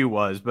 2022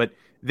 was, but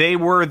they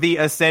were the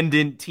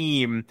ascendant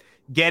team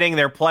getting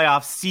their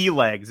playoff sea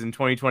legs in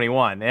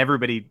 2021.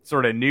 Everybody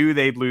sort of knew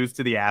they'd lose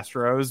to the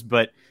Astros,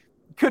 but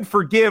could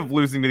forgive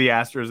losing to the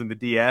Astros in the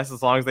DS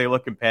as long as they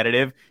look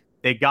competitive.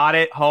 They got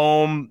it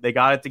home. They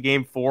got it to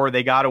game 4.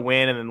 They got a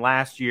win. And then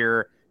last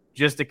year,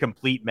 just a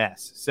complete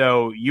mess.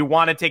 So you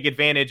want to take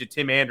advantage of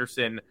Tim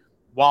Anderson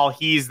while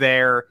he's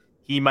there.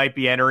 He might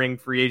be entering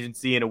free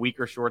agency in a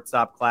weaker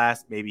shortstop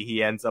class. Maybe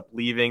he ends up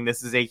leaving.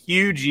 This is a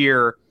huge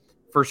year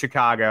for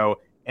Chicago,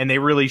 and they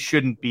really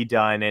shouldn't be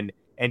done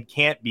and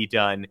can't be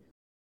done.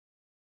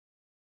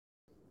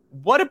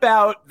 What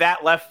about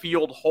that left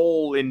field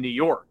hole in New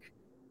York?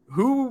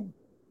 Who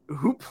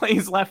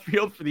plays left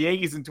field for the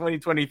Yankees in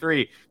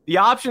 2023? The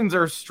options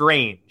are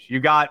strange. You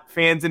got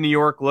fans in New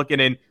York looking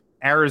in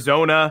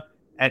Arizona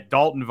at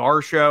Dalton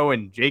Varsho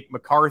and Jake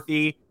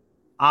McCarthy,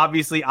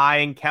 obviously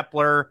eyeing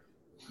Kepler.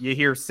 You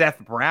hear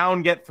Seth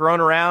Brown get thrown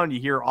around. You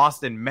hear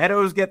Austin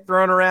Meadows get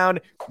thrown around.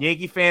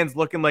 Yankee fans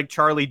looking like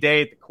Charlie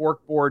Day at the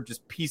corkboard,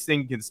 just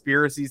piecing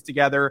conspiracies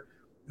together.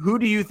 Who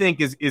do you think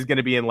is going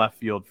to be in left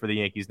field for the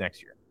Yankees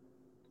next year?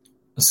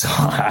 So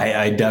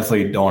I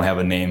definitely don't have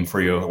a name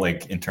for you,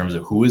 like in terms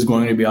of who is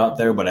going to be out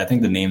there, but I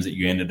think the names that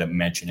you ended up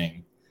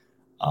mentioning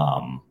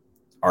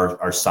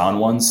are sound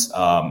ones.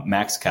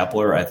 Max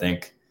Kepler, I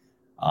think,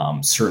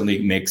 certainly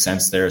makes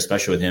sense there,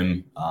 especially with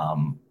him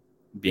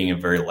being a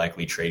very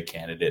likely trade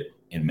candidate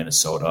in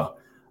Minnesota.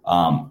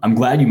 I'm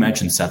glad you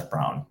mentioned Seth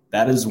Brown.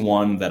 That is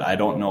one that I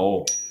don't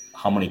know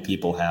how many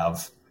people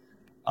have.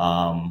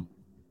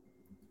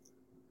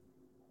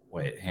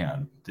 Wait, hang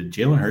on. Did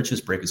Jalen Hurts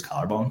just break his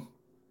collarbone?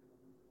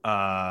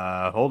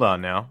 Hold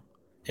on now.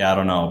 Yeah, I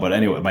don't know. But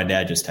anyway, my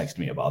dad just texted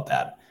me about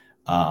that.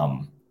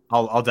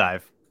 I'll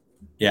dive.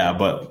 Yeah,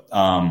 but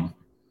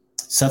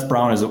Seth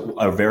Brown is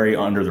a very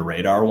under the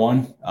radar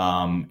one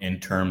in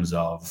terms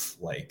of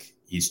like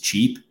he's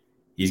cheap,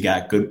 he's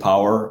got good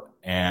power,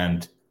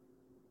 and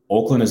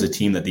Oakland is a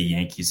team that the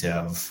Yankees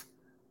have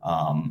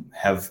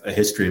a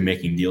history of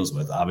making deals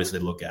with. Obviously,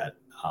 look at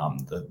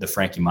the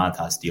Frankie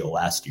Montas deal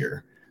last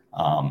year.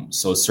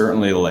 So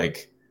certainly,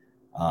 like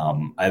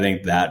I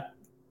think that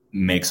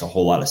makes a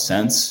whole lot of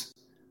sense.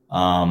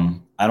 I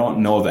don't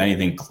know of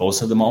anything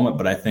close at the moment,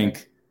 but I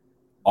think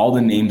all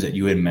the names that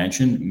you had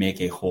mentioned make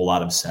a whole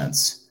lot of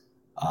sense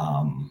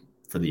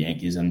for the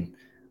Yankees. And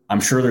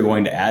I'm sure they're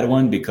going to add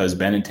one because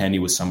Benintendi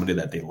was somebody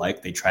that they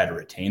liked. They tried to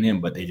retain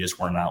him, but they just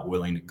were not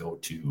willing to go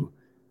to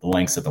the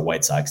lengths that the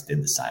White Sox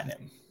did to sign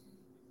him.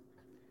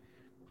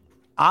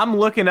 I'm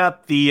looking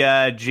up the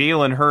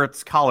Jalen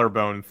Hurts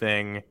collarbone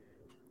thing.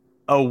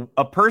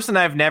 A person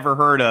I've never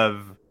heard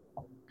of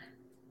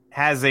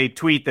has a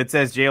tweet that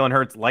says Jalen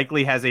Hurts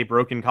likely has a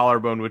broken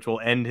collarbone, which will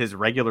end his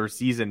regular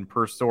season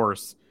per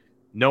source.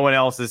 No one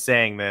else is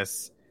saying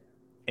this.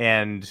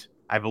 And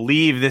I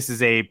believe this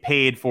is a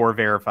paid for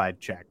verified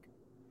check.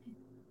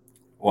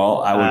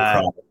 Well, I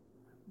would probably,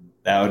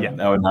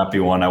 that would not be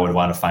one I would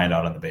want to find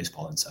out on the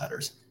Baseball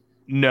Insiders.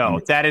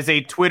 No, that is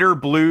a Twitter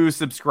Blue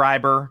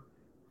subscriber.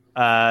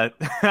 I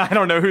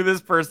don't know who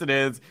this person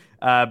is,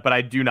 but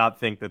I do not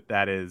think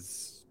that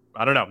is,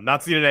 I don't know,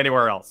 not seen it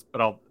anywhere else,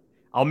 but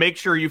I'll make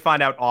sure you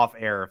find out off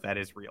air if that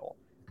is real.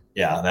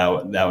 Yeah,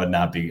 that would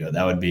not be good.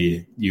 That would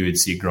be, you would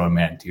see grown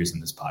man tears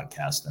in this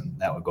podcast, and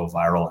that would go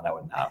viral, and I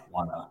would not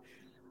want to.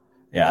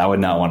 Yeah, I would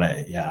not want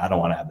to. Yeah, I don't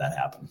want to have that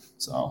happen.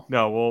 So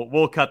no,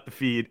 we'll cut the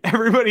feed.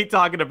 Everybody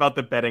talking about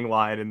the betting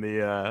line in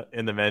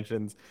the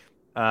mentions.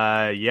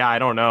 Yeah, I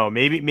don't know.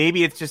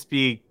 Maybe it's just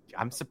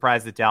I'm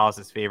surprised that Dallas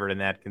is favored in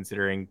that,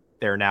 considering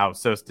they're now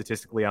so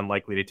statistically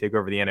unlikely to take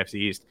over the NFC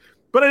East.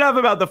 But enough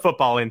about the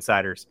Football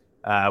Insiders.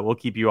 We'll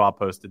keep you all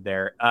posted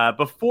there.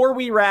 Before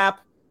we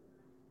wrap,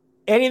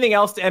 anything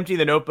else to empty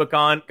the notebook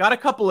on? Got a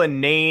couple of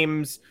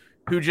names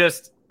who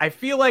just, I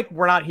feel like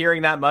we're not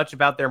hearing that much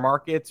about their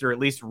markets, or at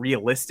least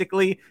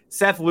realistically.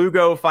 Seth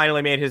Lugo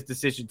finally made his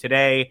decision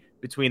today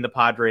between the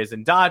Padres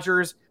and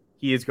Dodgers.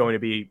 He is going to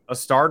be a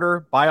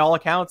starter by all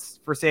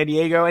accounts for San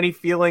Diego. Any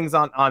feelings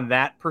on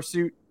that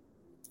pursuit?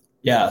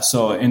 Yeah,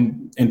 so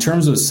in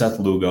terms of Seth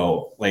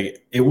Lugo,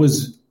 like it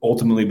was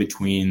ultimately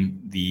between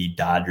the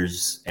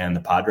Dodgers and the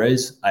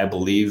Padres. I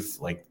believe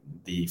like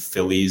the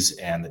Phillies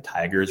and the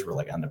Tigers were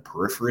like on the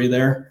periphery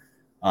there.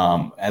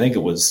 I think it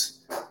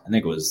was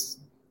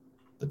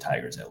the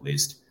Tigers at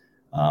least,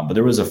 but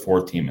there was a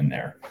fourth team in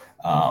there.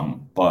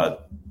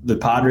 But the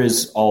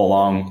Padres all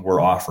along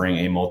were offering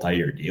a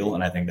multi-year deal,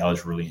 and I think that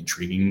was really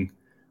intriguing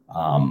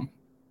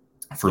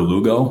for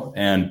Lugo.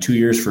 And 2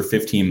 years for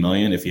 $15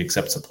 million, if he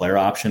accepts a player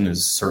option,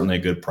 is certainly a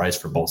good price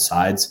for both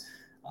sides.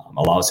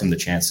 allows him the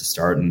chance to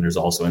start, and there's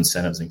also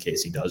incentives in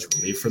case he does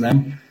relieve for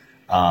them.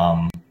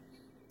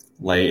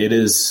 It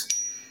is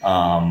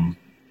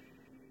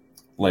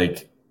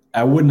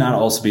I would not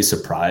also be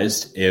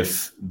surprised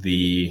if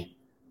the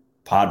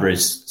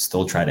Padres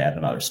still try to add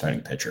another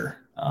starting pitcher.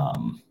 I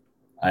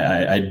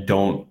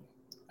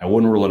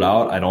wouldn't rule it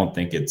out. I don't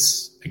think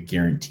it's a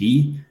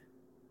guarantee,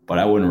 but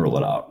I wouldn't rule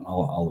it out.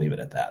 I'll leave it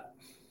at that.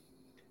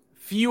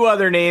 Few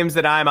other names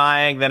that I'm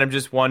eyeing that I'm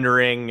just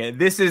wondering.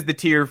 This is the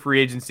tier of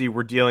free agency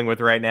we're dealing with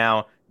right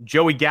now.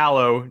 Joey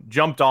Gallo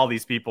jumped all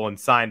these people and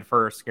signed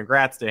first.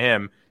 Congrats to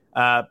him.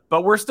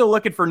 But we're still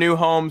looking for new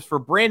homes for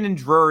Brandon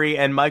Drury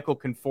and Michael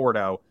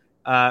Conforto.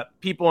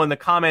 People in the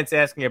comments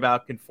asking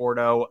about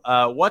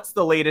Conforto. What's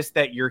the latest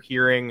that you're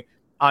hearing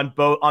on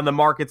the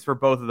markets for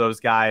both of those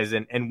guys,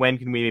 and when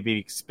can we maybe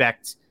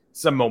expect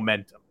some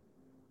momentum?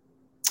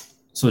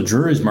 So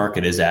Drury's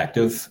market is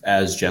active,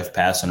 as Jeff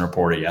Passan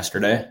reported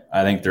yesterday.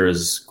 I think there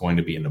is going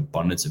to be an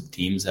abundance of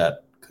teams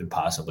that could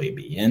possibly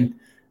be in.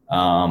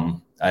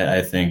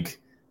 I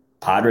think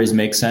Padres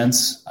make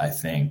sense. I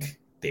think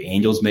the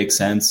Angels make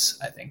sense.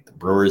 I think the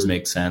Brewers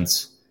make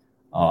sense.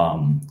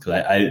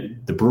 Because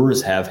the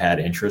Brewers have had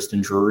interest in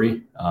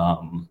Drury.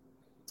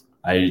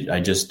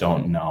 I just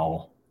don't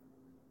know.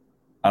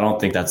 I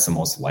don't think that's the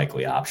most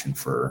likely option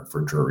for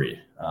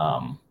Drury.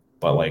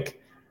 But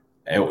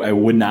it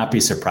would not be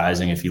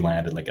surprising if he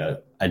landed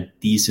a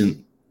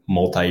decent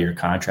multi-year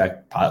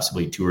contract,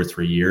 possibly 2 or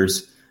 3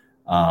 years.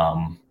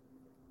 But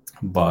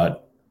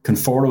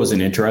Conforto is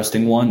an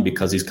interesting one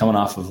because he's coming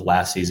off of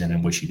last season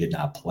in which he did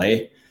not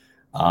play.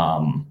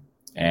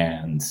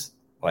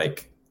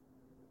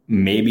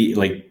 Maybe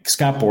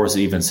Scott Boras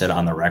even said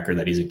on the record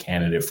that he's a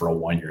candidate for a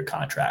 1-year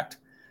contract.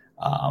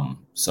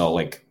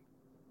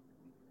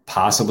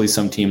 Possibly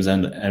some teams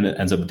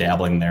ends up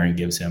dabbling there and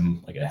gives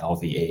him a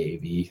healthy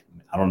AAV.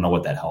 I don't know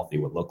what that healthy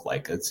would look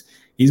like.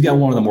 He's got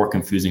one of the more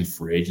confusing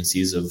free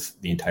agencies of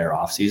the entire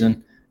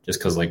offseason, just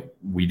because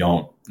we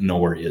don't know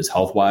where he is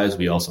health wise.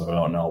 We also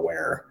don't know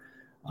where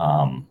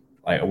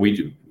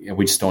we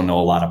just don't know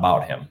a lot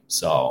about him.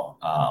 So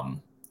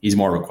he's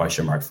more of a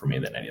question mark for me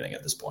than anything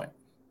at this point.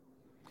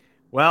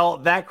 Well,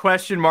 that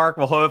question mark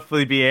will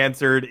hopefully be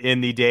answered in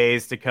the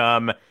days to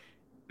come.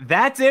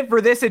 That's it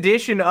for this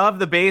edition of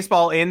the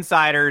Baseball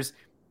Insiders.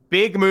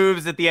 Big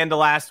moves at the end of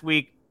last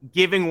week,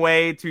 giving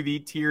way to the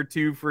tier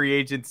 2 free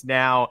agents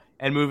now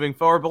and moving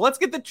forward. But let's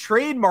get the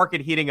trade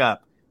market heating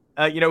up.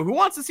 Who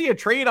wants to see a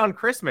trade on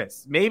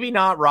Christmas? Maybe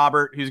not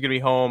Robert, who's going to be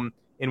home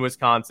in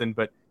Wisconsin,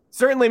 but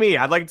certainly me.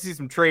 I'd like to see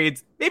some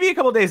trades maybe a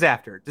couple days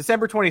after.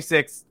 December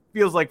 26th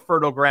feels like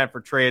fertile ground for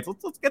trades.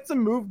 Let's get some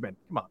movement.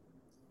 Come on.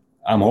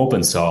 I'm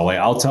hoping so.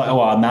 I'll tell you,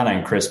 well, not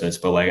on Christmas,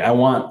 but I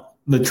want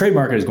the trade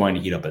market is going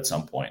to heat up at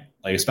some point.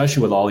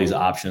 Especially with all these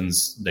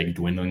options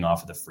dwindling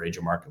off of the free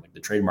agent market, the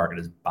trade market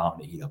is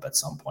bound to heat up at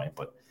some point.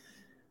 But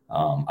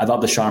I thought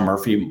the Sean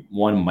Murphy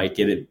one might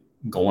get it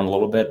going a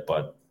little bit,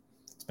 but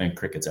it's been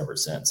crickets ever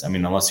since. I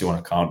mean, unless you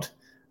want to count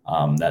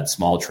that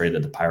small trade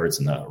that the Pirates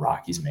and the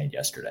Rockies made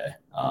yesterday.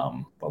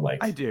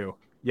 I do.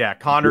 Yeah,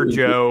 Connor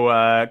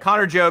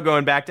Joe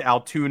going back to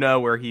Altoona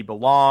where he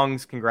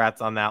belongs.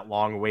 Congrats on that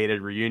long-awaited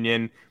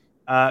reunion.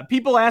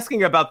 People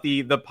asking about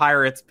the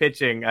Pirates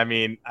pitching. I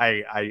mean,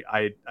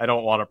 I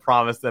don't want to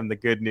promise them the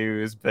good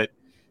news, but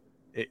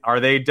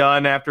are they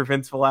done after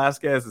Vince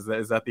Velasquez?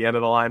 Is that the end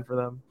of the line for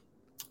them?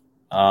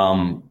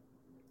 I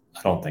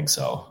don't think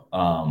so.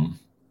 I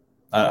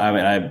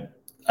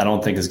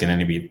don't think it's going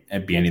to be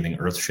anything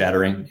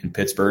earth-shattering in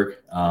Pittsburgh.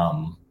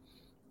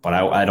 But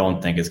I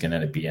don't think it's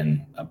going to be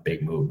in a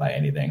big move by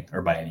anything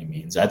or by any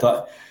means.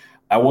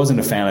 I wasn't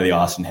a fan of the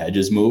Austin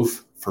Hedges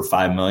move for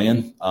 $5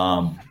 million.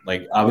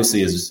 Obviously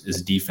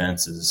his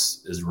defense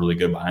is really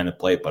good behind the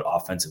plate, but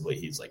offensively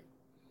he's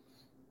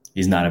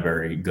not a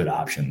very good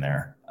option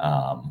there.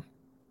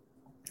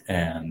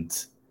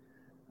 It's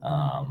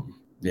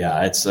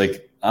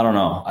I don't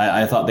know.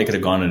 I thought they could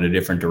have gone in a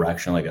different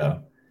direction, like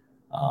a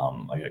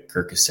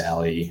Kirk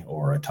Casale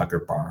or a Tucker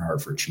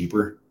Barnhart for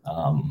cheaper.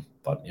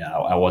 But yeah,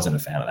 I wasn't a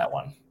fan of that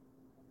one.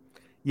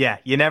 Yeah,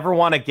 you never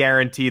want to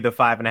guarantee the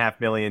 $5.5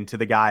 million to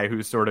the guy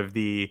who's sort of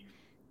the,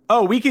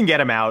 we can get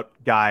him out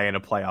guy in a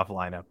playoff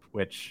lineup,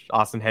 which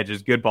Austin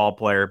Hedges, good ball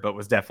player, but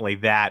was definitely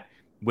that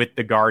with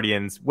the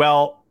Guardians.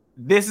 Well,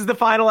 this is the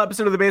final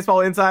episode of the Baseball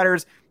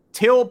Insiders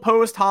till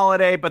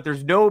post-holiday, but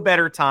there's no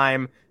better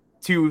time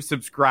to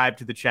subscribe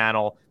to the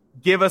channel.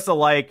 Give us a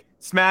like,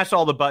 smash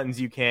all the buttons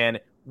you can.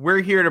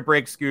 We're here to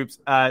break scoops.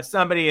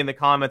 Somebody in the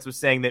comments was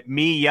saying that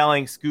me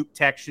yelling scoop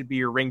text should be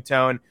your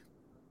ringtone.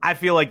 I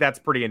feel like that's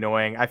pretty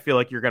annoying. I feel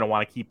like you're going to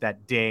want to keep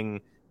that ding.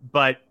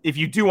 But if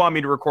you do want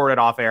me to record it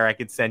off air, I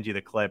could send you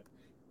the clip.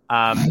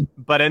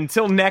 But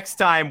until next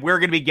time, we're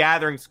going to be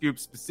gathering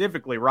scoops,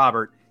 specifically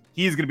Robert.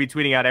 He's going to be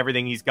tweeting out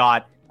everything he's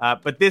got.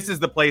 But this is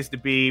the place to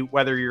be,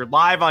 whether you're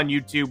live on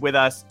YouTube with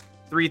us,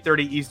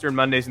 3:30 Eastern,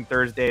 Mondays and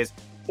Thursdays,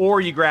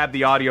 or you grab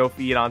the audio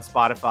feed on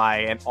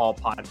Spotify and all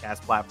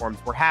podcast platforms.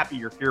 We're happy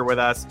you're here with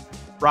us.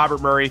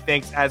 Robert Murray,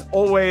 thanks as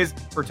always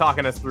for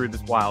talking us through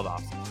this wild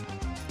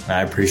offseason.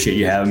 I appreciate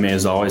you having me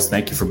as always.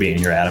 Thank you for being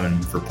here, Adam,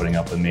 and for putting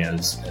up with me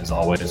as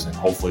always. And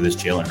hopefully this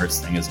Jalen Hurts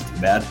thing isn't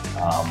too bad.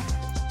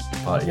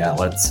 But yeah,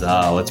 let's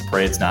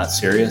pray it's not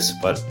serious.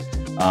 But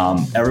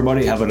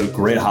everybody have a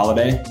great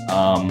holiday.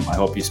 I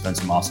hope you spend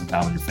some awesome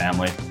time with your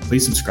family.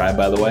 Please subscribe,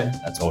 by the way.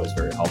 That's always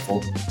very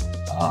helpful.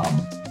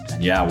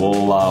 And yeah,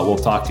 we'll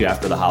talk to you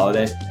after the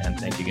holiday. And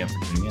thank you again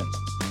for tuning in.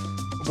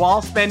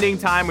 While spending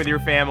time with your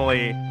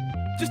family,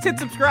 just hit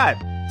subscribe.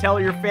 Tell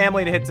your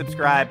family to hit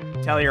subscribe.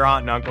 Tell your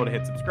aunt and uncle to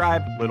hit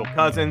subscribe. Little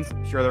cousins,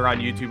 I'm sure they're on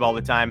YouTube all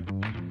the time.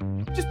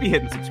 Just be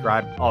hitting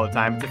subscribe all the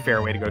time. It's a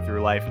fair way to go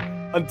through life.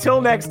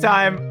 Until next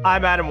time,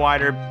 I'm Adam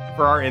Wider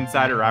for our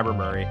insider, Robert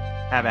Murray.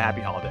 Have a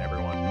happy holiday,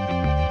 everyone.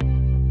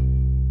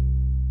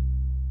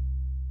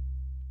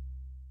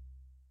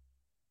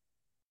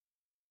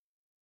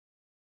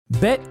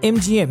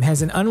 BetMGM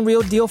has an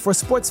unreal deal for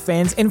sports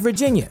fans in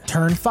Virginia.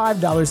 Turn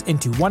 $5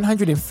 into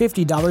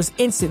 $150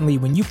 instantly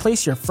when you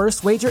place your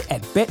first wager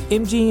at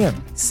BetMGM.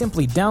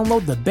 Simply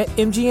download the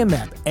BetMGM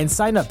app and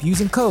sign up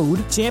using code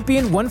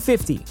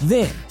Champion150.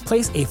 Then,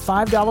 place a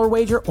 $5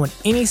 wager on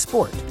any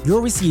sport.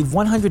 You'll receive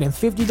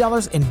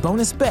 $150 in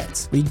bonus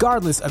bets,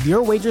 regardless of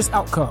your wager's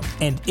outcome.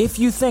 And if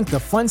you think the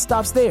fun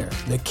stops there,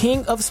 the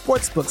king of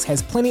sportsbooks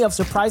has plenty of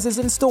surprises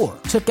in store.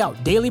 Check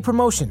out daily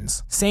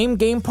promotions,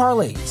 same-game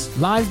parlays,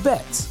 live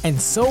bets, and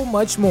so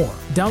much more.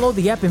 Download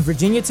the app in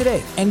Virginia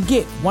today and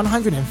get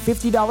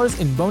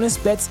 $150 in bonus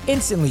bets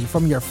instantly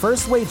from your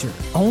first wager.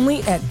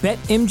 Only at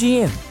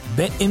BetMGM.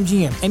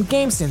 BetMGM and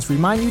GameSense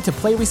remind you to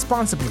play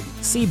responsibly.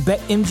 See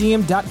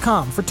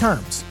BetMGM.com for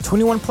terms.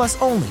 21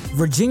 plus only.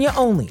 Virginia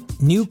only.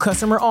 New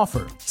customer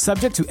offer.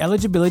 Subject to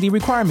eligibility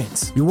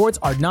requirements. Rewards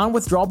are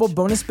non-withdrawable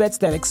bonus bets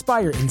that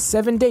expire in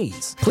 7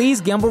 days. Please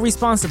gamble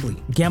responsibly.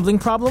 Gambling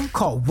problem?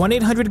 Call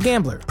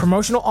 1-800-GAMBLER.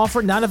 Promotional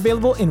offer not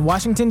available in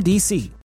Washington, D.C.